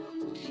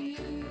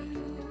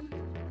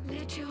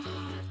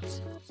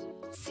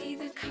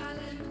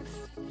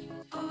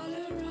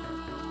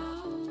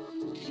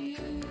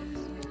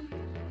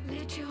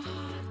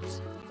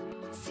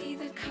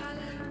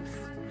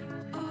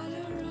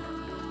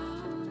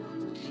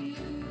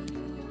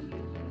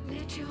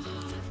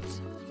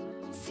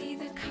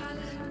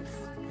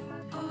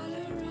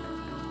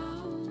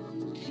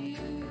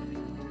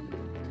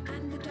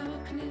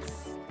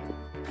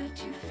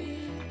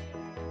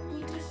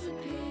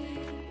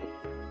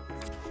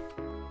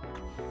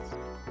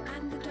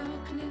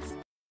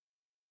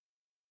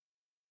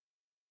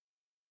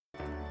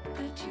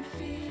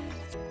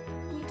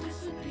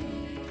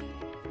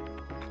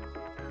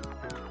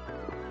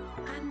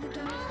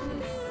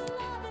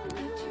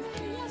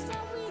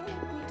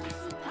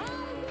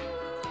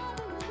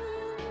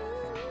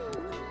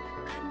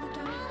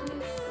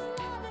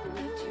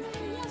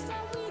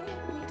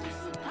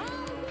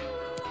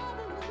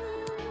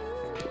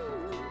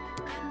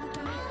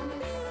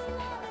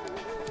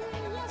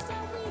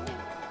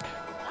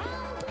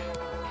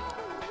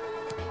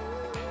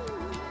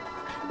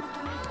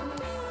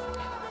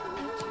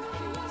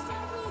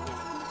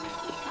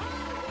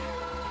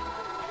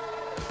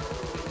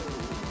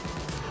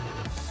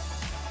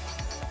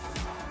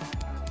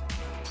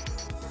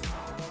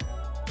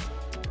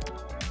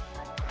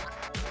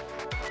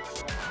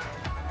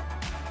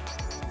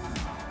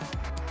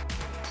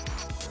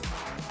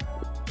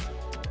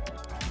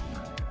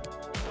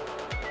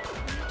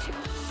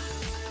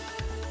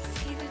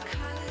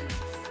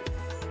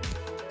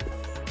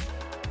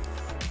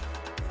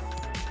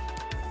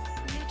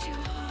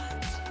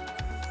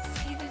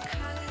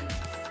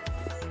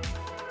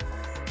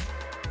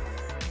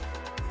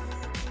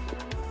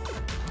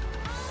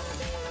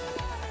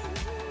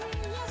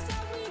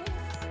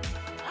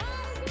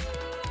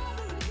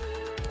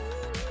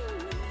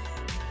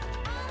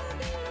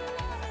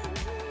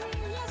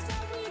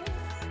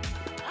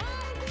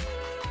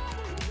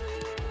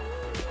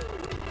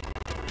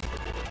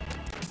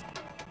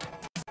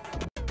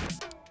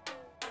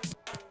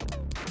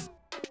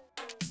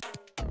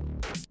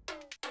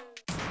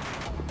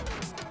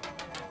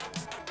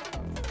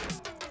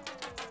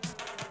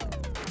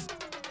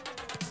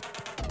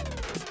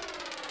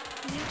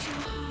 Let your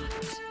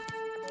heart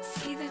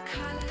see the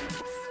colors.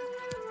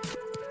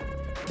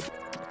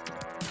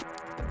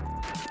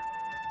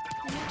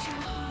 Let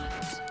your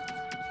heart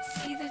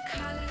see the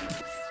colors.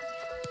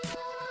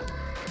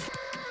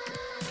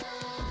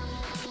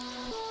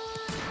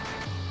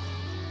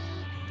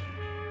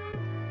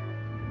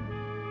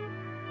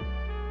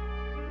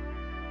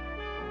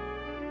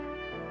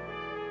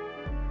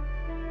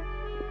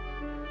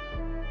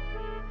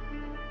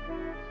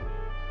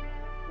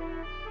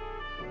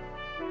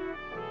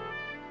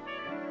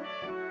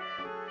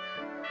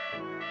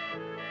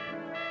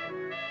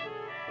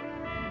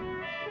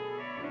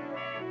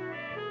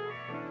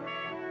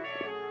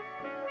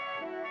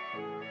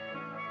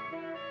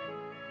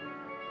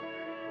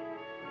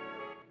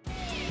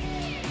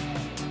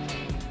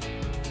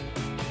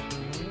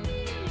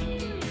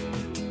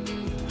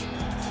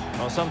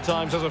 Well,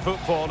 sometimes as a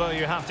footballer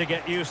you have to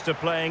get used to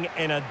playing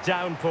in a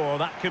downpour.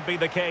 That could be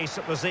the case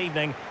this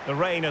evening. The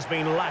rain has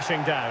been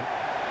lashing down.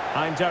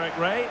 I'm Derek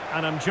Ray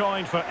and I'm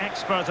joined for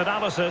expert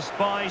analysis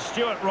by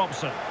Stuart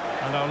Robson.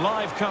 And our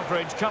live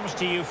coverage comes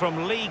to you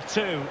from League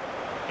 2.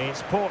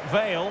 It's Port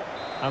Vale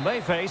and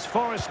they face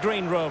Forest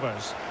Green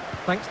Rovers.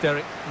 Thanks,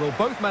 Derek. Well,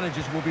 both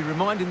managers will be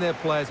reminding their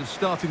players of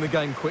starting the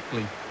game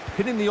quickly,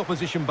 pinning the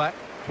opposition back,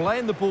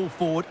 playing the ball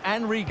forward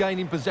and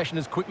regaining possession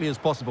as quickly as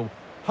possible.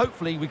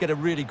 Hopefully we get a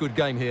really good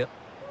game here.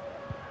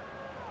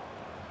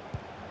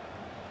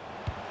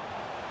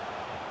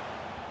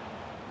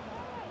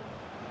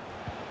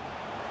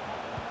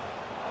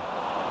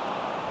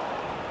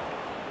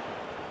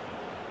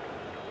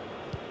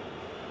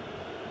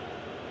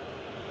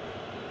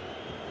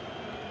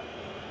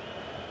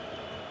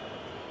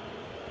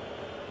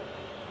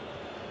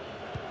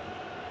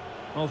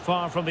 Well,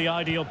 far from the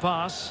ideal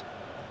pass.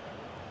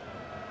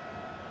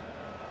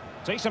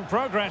 Decent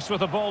progress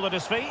with the ball at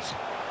his feet.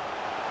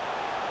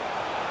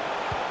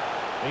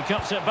 He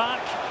cuts it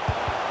back.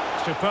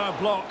 Superb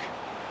block.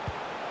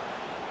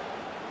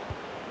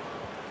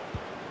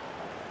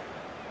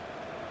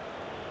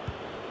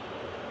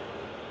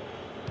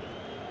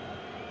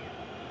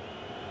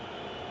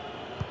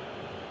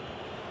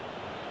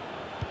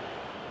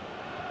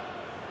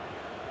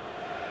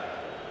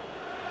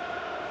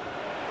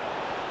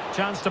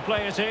 Chance to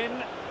play it in.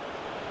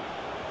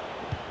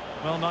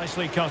 Well,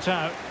 nicely cut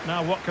out.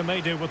 Now what can they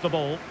do with the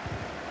ball?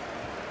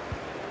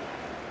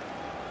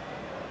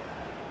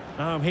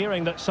 Now I'm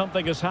hearing that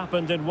something has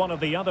happened in one of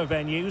the other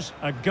venues.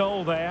 A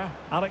goal there.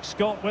 Alex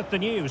Scott with the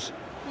news.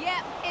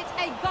 Yep, it's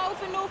a goal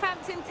for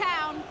Northampton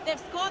Town. They've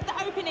scored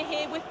the opener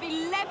here with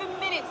 11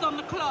 minutes on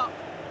the clock.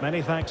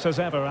 Many thanks as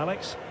ever,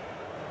 Alex.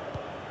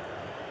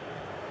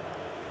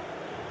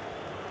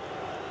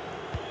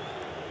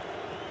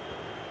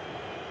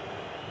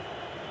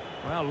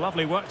 Well,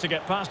 lovely work to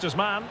get past his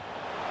man.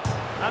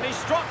 And he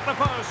struck the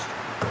post.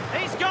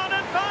 He's gone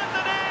and found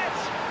the net.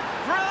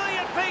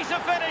 Brilliant piece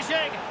of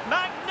finishing.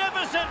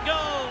 Magnificent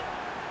goal.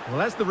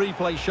 Well, as the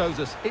replay shows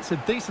us, it's a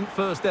decent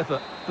first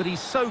effort, but he's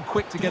so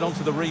quick to get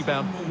onto the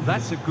rebound.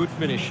 That's a good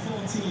finish.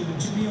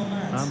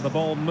 And the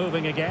ball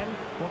moving again.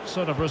 What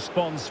sort of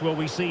response will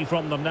we see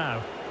from them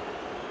now?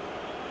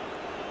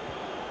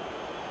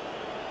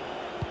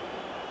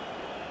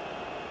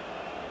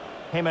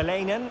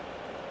 Himalainen.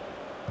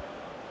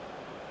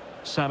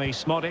 Sammy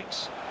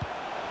Smodics.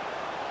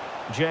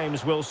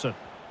 James Wilson.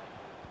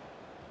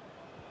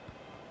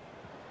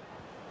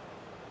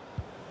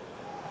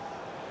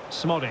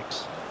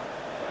 Smodics.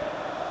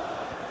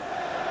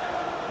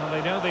 Well,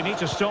 they know they need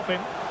to stop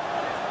him.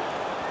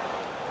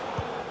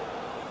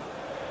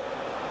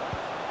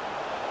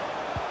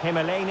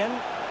 Himalainen.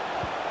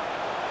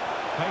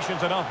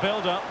 Patient enough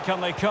build-up.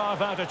 Can they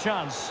carve out a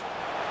chance?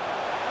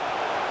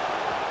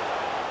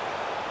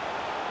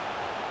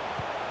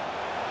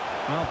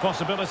 Well,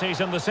 possibilities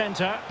in the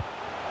centre.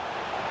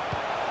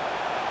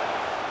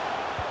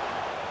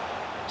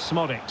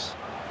 Smodics.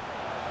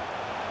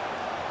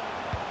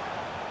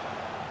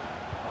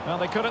 Well,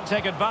 they couldn't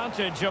take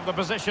advantage of the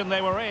position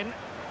they were in.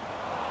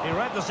 He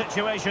read the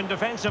situation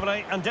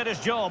defensively and did his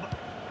job.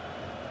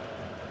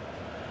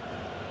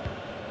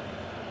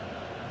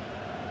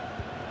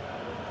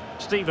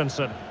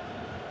 Stevenson.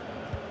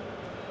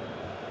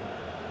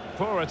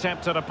 Poor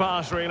attempt at a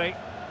pass, really.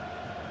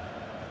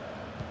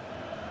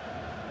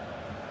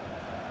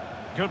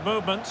 Good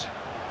movement.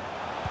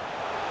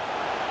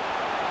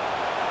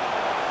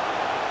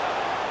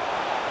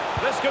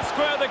 This could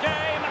square the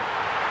game,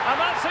 and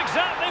that's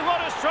exactly what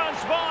has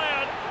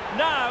transpired.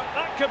 Now,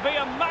 that could be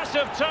a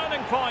massive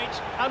turning point,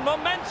 and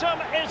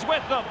momentum is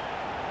with them.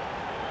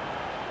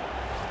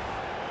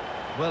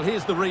 Well,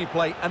 here's the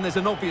replay, and there's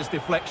an obvious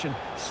deflection.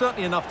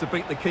 Certainly enough to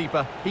beat the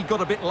keeper. He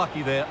got a bit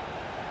lucky there.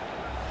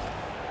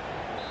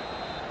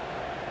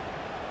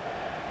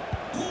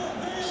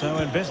 So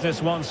in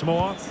business once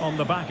more, on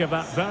the back of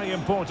that very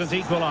important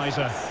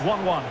equaliser.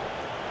 1-1.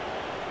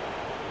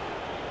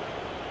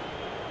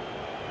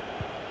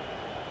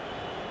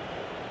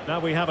 Now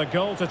we have a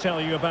goal to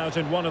tell you about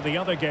in one of the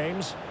other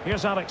games.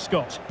 Here's Alex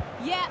Scott.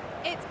 Yeah,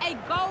 it's a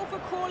goal for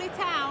Crawley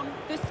Town.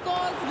 The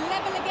score's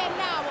level again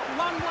now at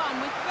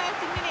 1-1 with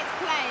 30 minutes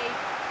played.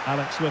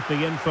 Alex with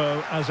the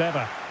info as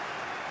ever.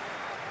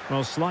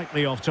 Well,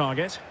 slightly off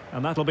target,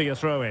 and that'll be a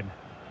throw-in.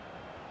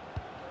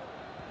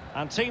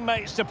 And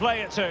teammates to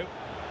play it to.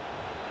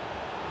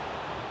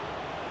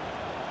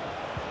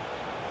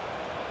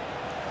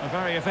 A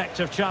very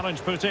effective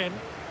challenge put in.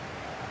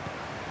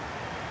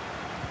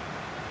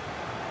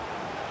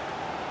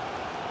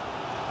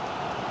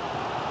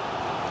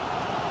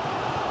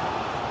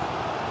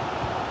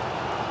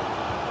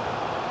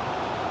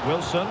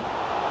 Wilson.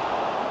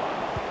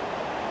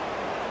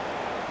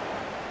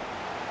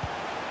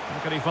 How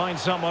can he find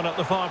someone at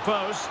the far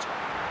post?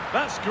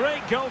 That's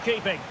great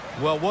goalkeeping.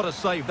 Well, what a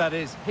save that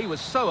is. He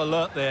was so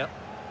alert there.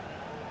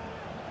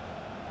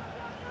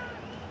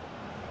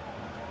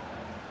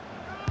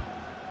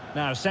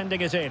 Now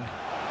sending it in.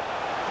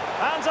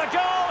 And a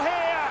goal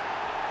here!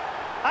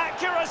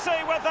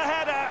 Accuracy with the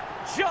header.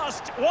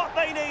 Just what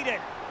they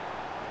needed.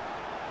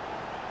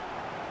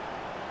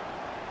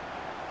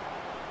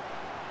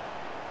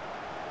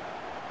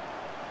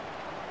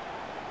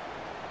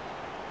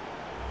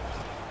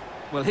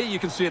 Well, here you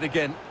can see it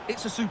again.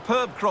 It's a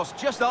superb cross,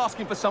 just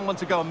asking for someone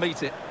to go and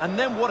meet it. And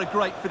then what a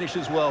great finish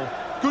as well.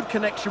 Good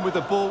connection with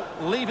the ball,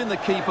 leaving the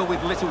keeper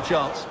with little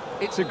chance.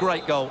 It's a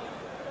great goal.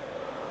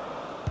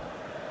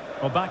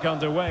 Well, back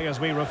underway as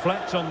we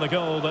reflect on the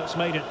goal that's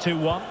made it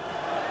 2-1.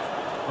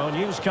 Well,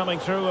 news coming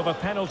through of a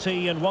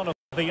penalty in one of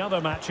the other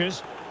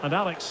matches, and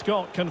Alex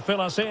Scott can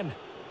fill us in.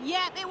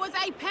 Yep, it was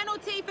a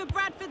penalty for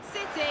Bradford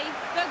City.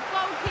 The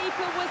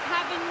goalkeeper was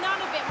having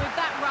none of it with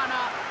that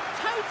run-up.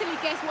 Totally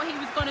guessed what he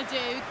was going to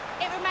do.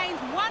 It remains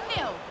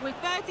 1-0 with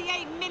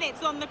 38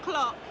 minutes on the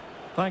clock.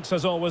 Thanks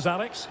as always,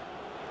 Alex.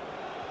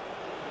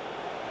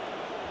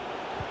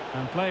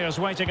 And players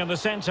waiting in the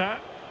centre.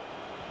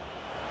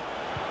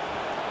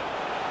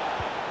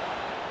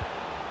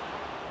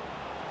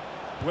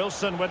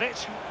 Wilson with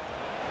it.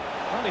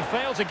 Well, he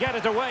failed to get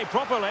it away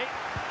properly.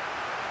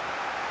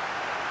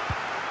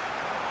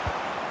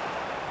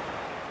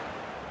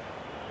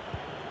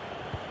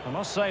 I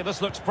must say,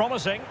 this looks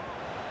promising.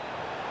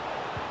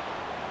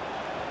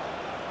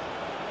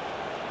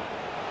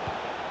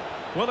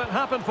 Will it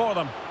happen for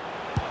them?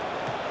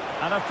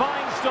 And a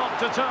fine stop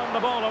to turn the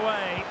ball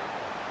away.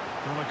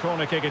 Well, a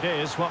corner kick it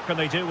is. What can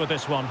they do with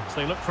this one as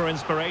they look for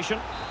inspiration?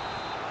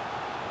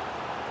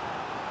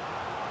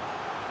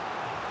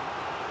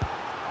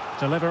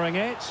 Delivering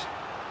it.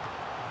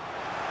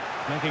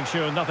 Making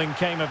sure nothing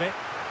came of it.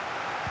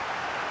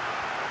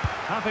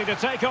 Happy to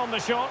take on the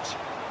shot.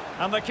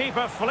 And the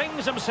keeper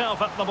flings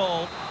himself at the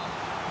ball.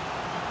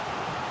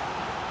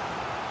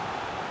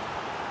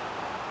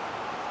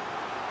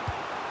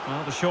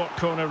 Well, the short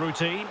corner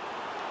routine.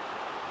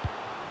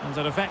 And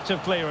an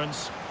effective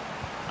clearance.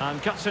 And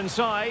cuts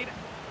inside.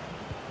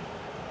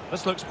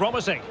 This looks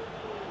promising.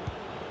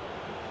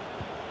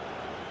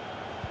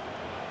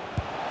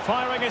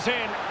 Firing it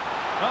in.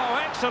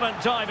 Oh,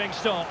 excellent diving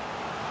stop.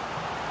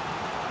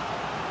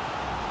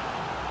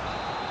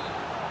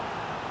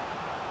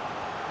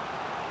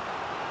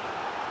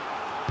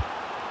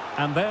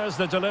 And there's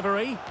the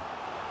delivery.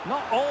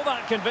 Not all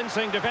that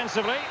convincing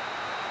defensively.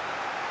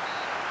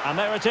 And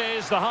there it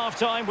is, the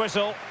half-time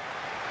whistle.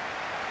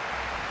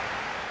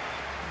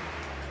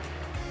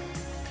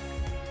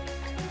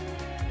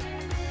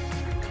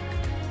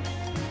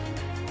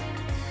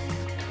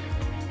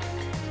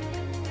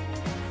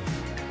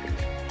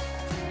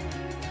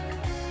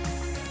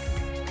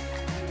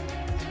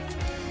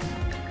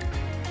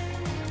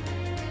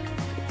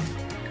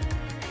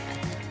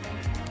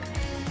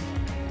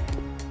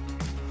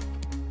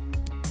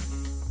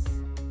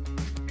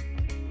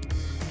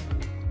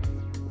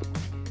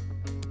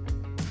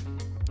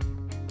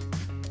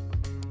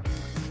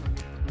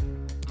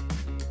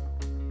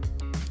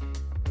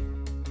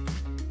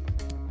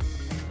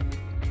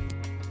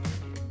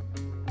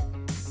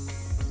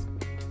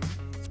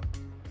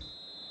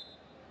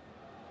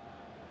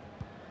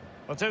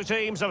 The two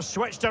teams have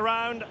switched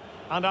around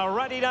and are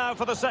ready now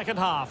for the second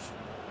half.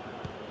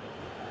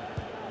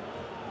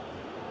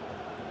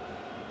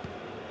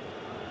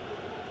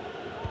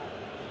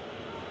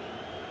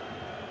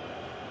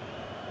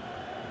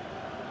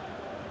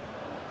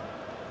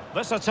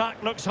 This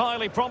attack looks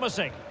highly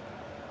promising.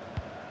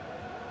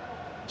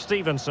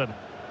 Stevenson.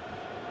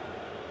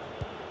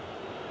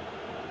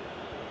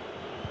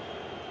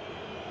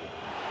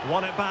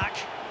 Won it back.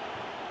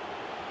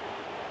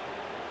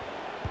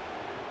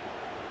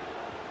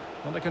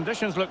 Well, the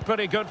conditions look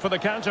pretty good for the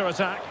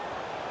counter-attack.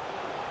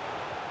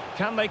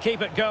 Can they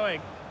keep it going?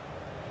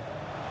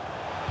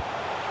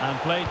 And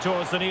played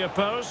towards the near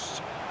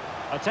post.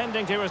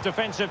 Attending to his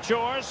defensive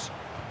chores.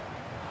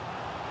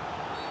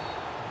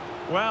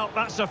 Well,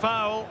 that's a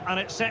foul, and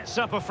it sets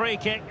up a free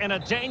kick in a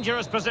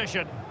dangerous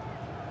position.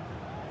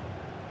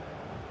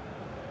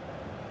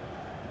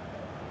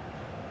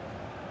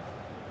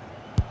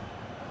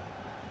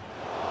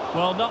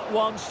 Well, not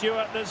one,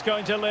 Stuart, that's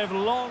going to live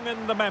long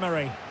in the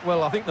memory.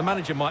 Well, I think the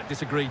manager might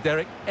disagree,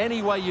 Derek.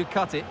 Any way you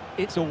cut it,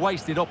 it's a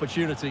wasted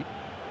opportunity.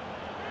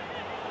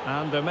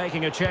 And they're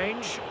making a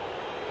change.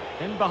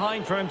 In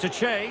behind for him to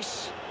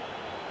chase.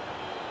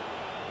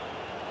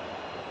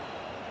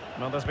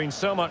 Well, there's been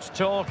so much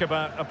talk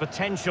about a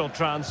potential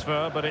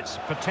transfer, but it's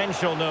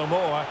potential no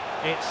more.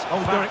 It's Oh,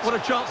 fact. Derek, what a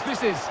chance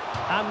this is.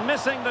 And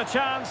missing the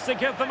chance to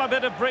give them a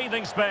bit of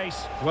breathing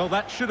space. Well,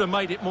 that should have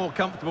made it more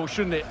comfortable,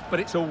 shouldn't it? But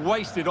it's a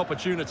wasted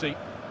opportunity.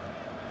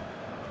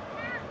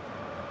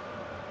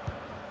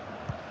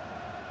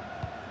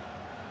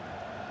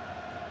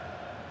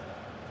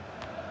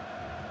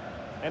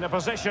 In a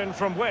position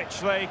from which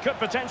they could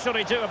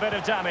potentially do a bit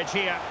of damage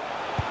here.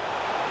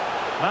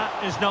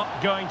 That is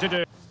not going to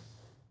do.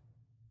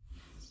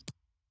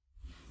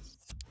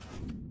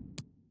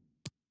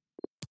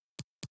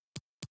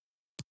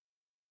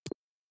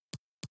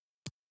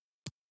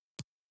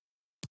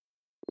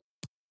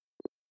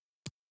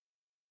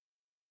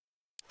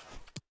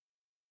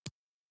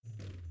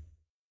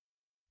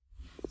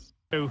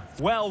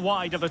 Well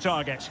wide of the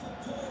target.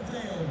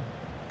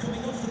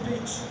 Coming off the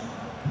pitch,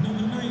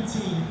 number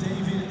 19,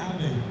 David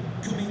Amu.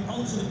 Coming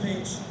onto the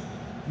pitch,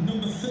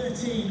 number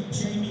 13,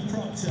 Jamie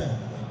Proctor.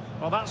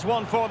 Well, that's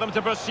one for them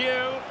to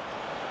pursue.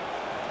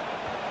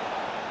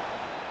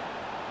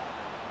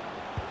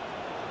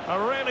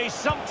 A really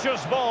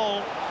sumptuous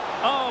ball.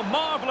 Oh,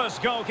 marvellous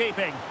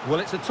goalkeeping.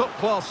 Well, it's a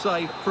top-class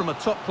save from a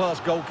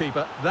top-class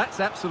goalkeeper. That's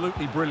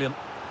absolutely brilliant.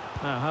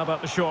 Now, how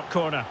about the short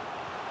corner?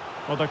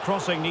 Well, the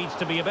crossing needs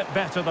to be a bit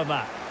better than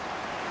that.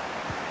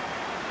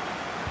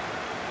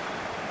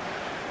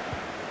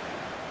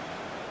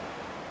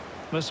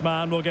 This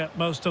man will get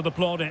most of the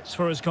plaudits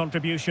for his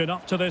contribution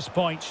up to this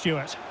point,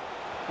 Stuart.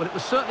 Well, it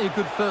was certainly a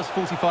good first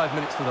 45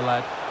 minutes for the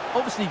lad.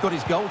 Obviously, he got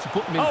his goal to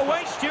put them in. Oh,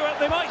 wait, Stuart,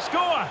 they might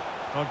score.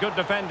 Well, good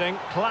defending,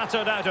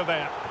 clattered out of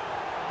there.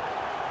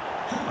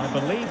 I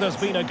believe there's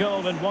been a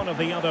goal in one of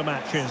the other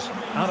matches.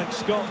 Alex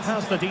Scott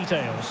has the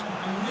details.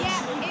 Yeah,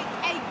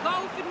 it's a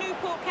goal for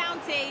Newport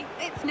County.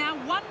 It's now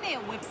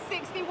 1-0 with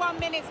 61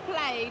 minutes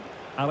played.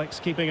 Alex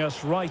keeping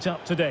us right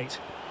up to date.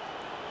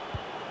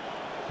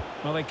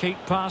 Well, they keep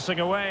passing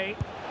away.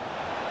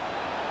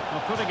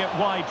 Well, putting it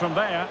wide from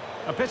there.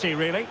 A pity,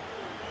 really.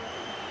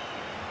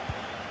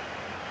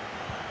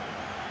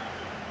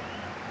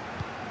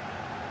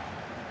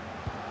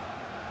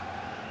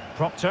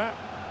 Proctor.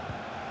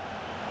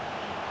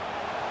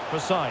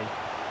 Side.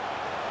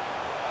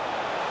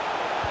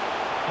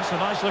 That's a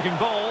nice looking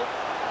ball.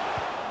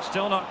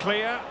 Still not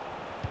clear.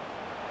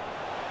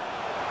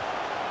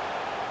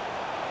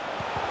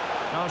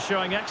 Now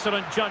showing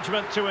excellent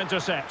judgment to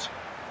intercept.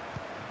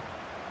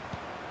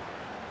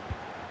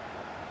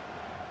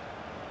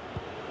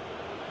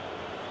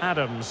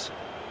 Adams.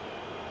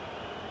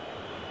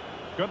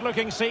 Good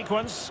looking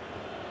sequence.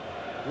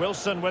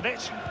 Wilson with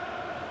it.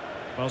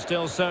 Well,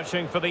 still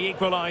searching for the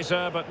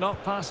equaliser, but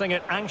not passing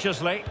it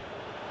anxiously.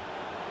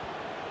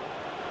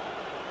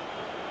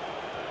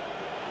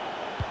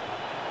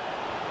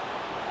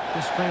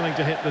 Just failing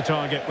to hit the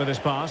target with his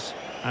pass,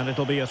 and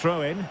it'll be a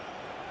throw-in.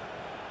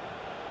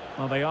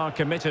 Well, they are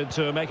committed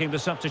to making the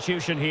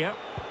substitution here.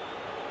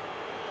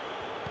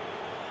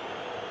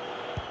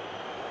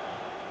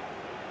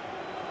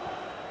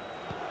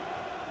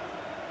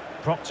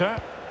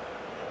 Proctor.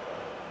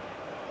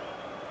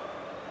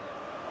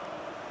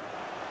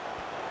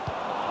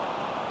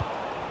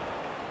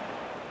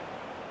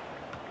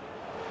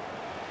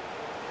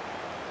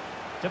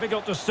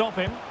 Difficult to stop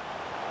him.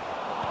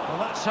 Well,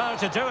 that's how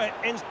to do it.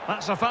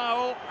 That's a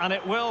foul, and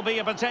it will be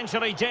a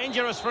potentially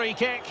dangerous free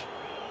kick.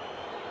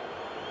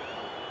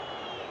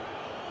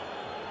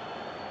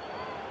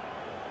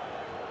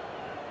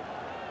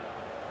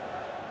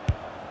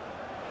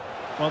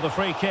 Well, the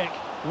free kick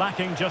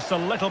lacking just a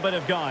little bit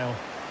of guile.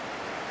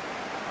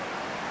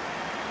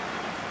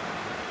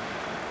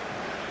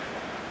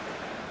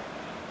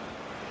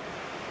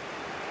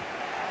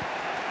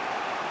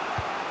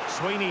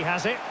 Sweeney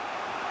has it.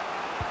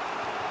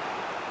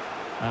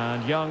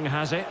 And Young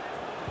has it.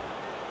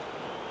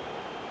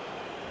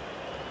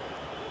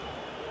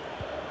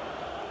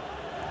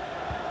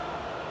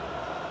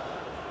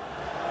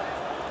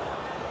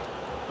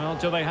 Well,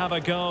 do they have a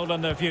goal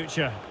in their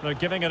future? They're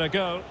giving it a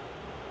go.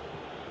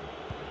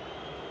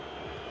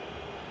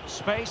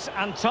 Space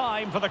and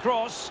time for the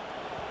cross.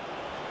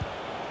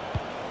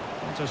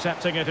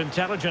 Intercepting it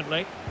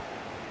intelligently.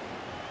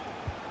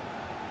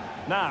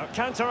 Now,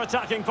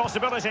 counter-attacking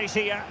possibilities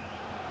here.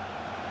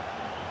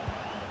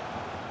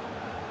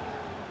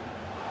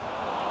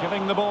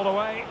 Giving the ball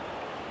away.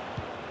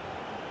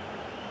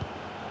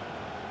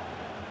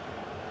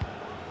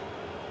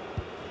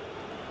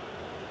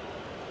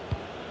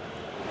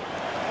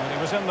 And he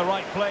was in the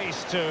right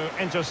place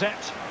to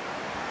intercept.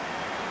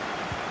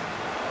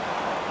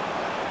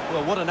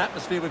 Well, what an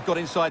atmosphere we've got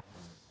inside.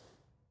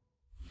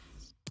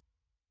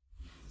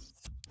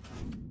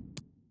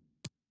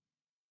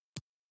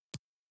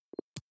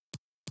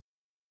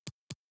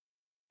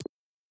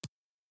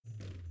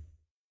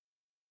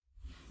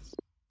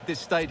 This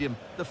stadium,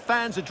 the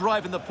fans are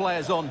driving the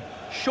players on.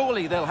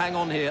 Surely they'll hang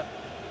on here.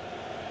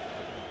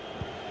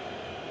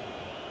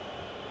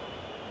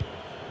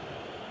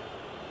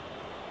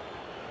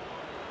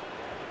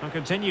 And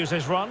continues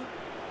his run.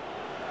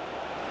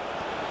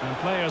 And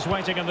players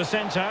waiting in the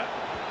centre.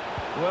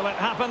 Will it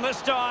happen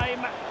this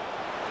time?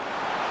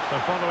 So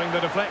following the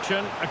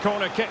deflection, a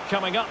corner kick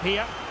coming up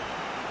here.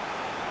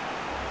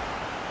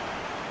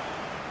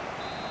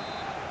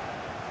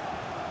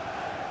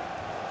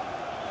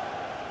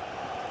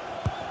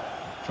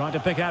 Trying to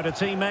pick out a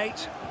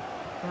teammate.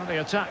 Well,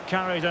 the attack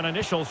carried an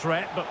initial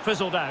threat, but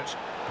fizzled out.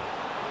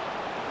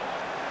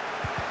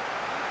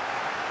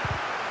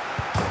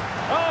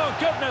 Oh,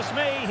 goodness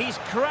me, he's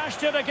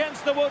crashed it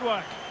against the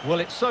woodwork. Well,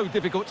 it's so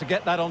difficult to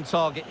get that on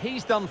target.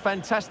 He's done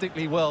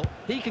fantastically well.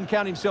 He can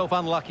count himself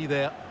unlucky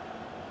there.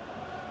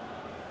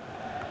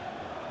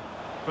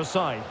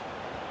 Precise.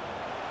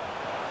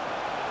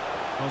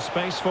 No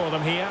space for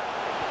them here.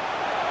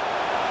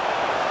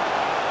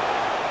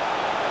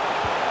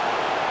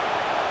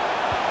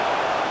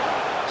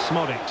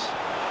 Smodics.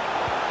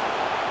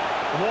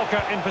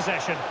 Walker in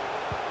possession.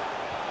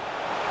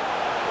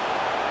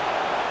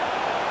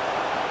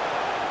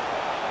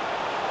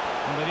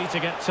 And they need to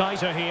get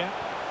tighter here.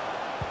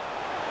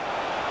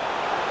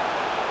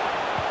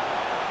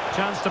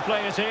 Chance to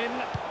play it in.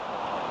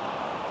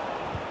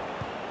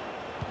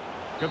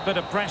 Good bit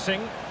of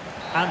pressing.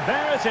 And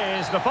there it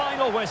is, the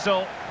final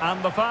whistle.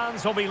 And the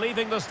fans will be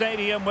leaving the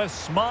stadium with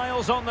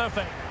smiles on their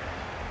face.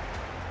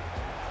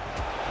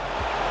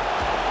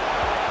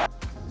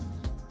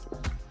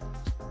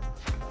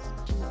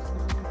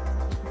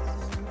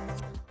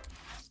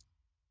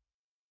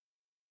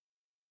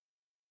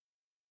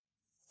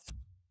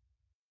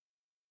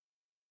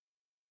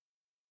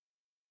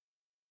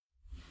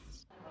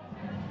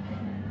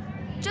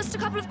 Just a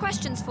couple of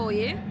questions for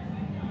you.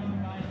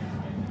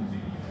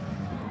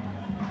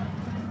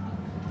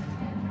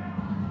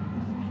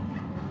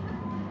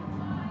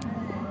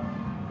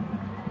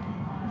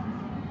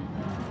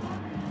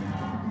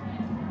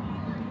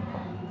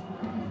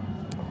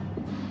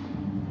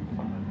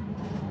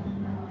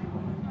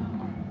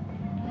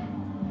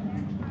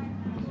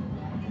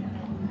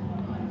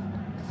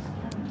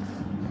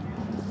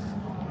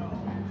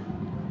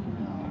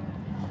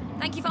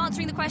 Thank you for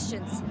answering the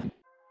questions.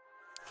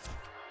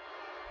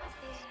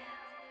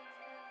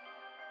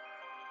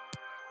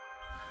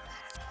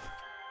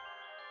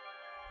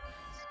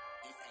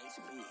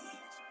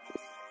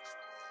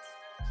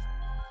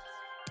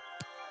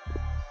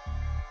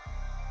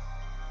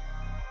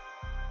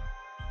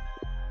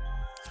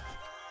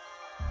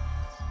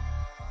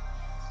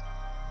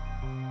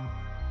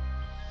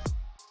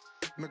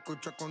 Me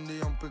escucho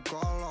escondido un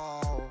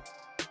picolo.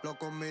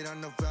 Loco, mira,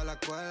 no fui a la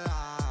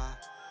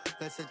escuela.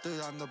 Les estoy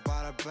dando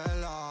para el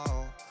pelo.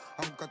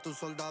 Aunque a tu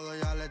soldado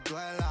ya les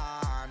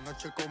duela.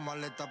 Noche con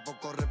maleta,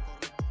 poco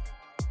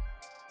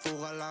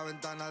fuga en la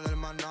ventana del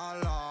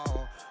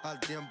Manolo. Al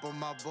tiempo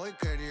más voy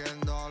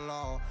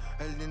queriéndolo.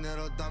 El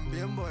dinero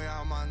también voy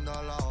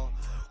amándolo.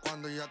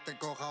 Cuando ya te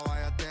coja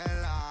vaya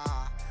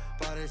tela.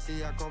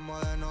 Parecía como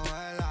de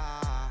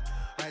novela.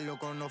 Ay,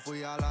 loco, no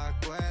fui a la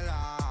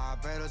escuela,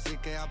 pero sí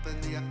que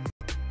aprendí.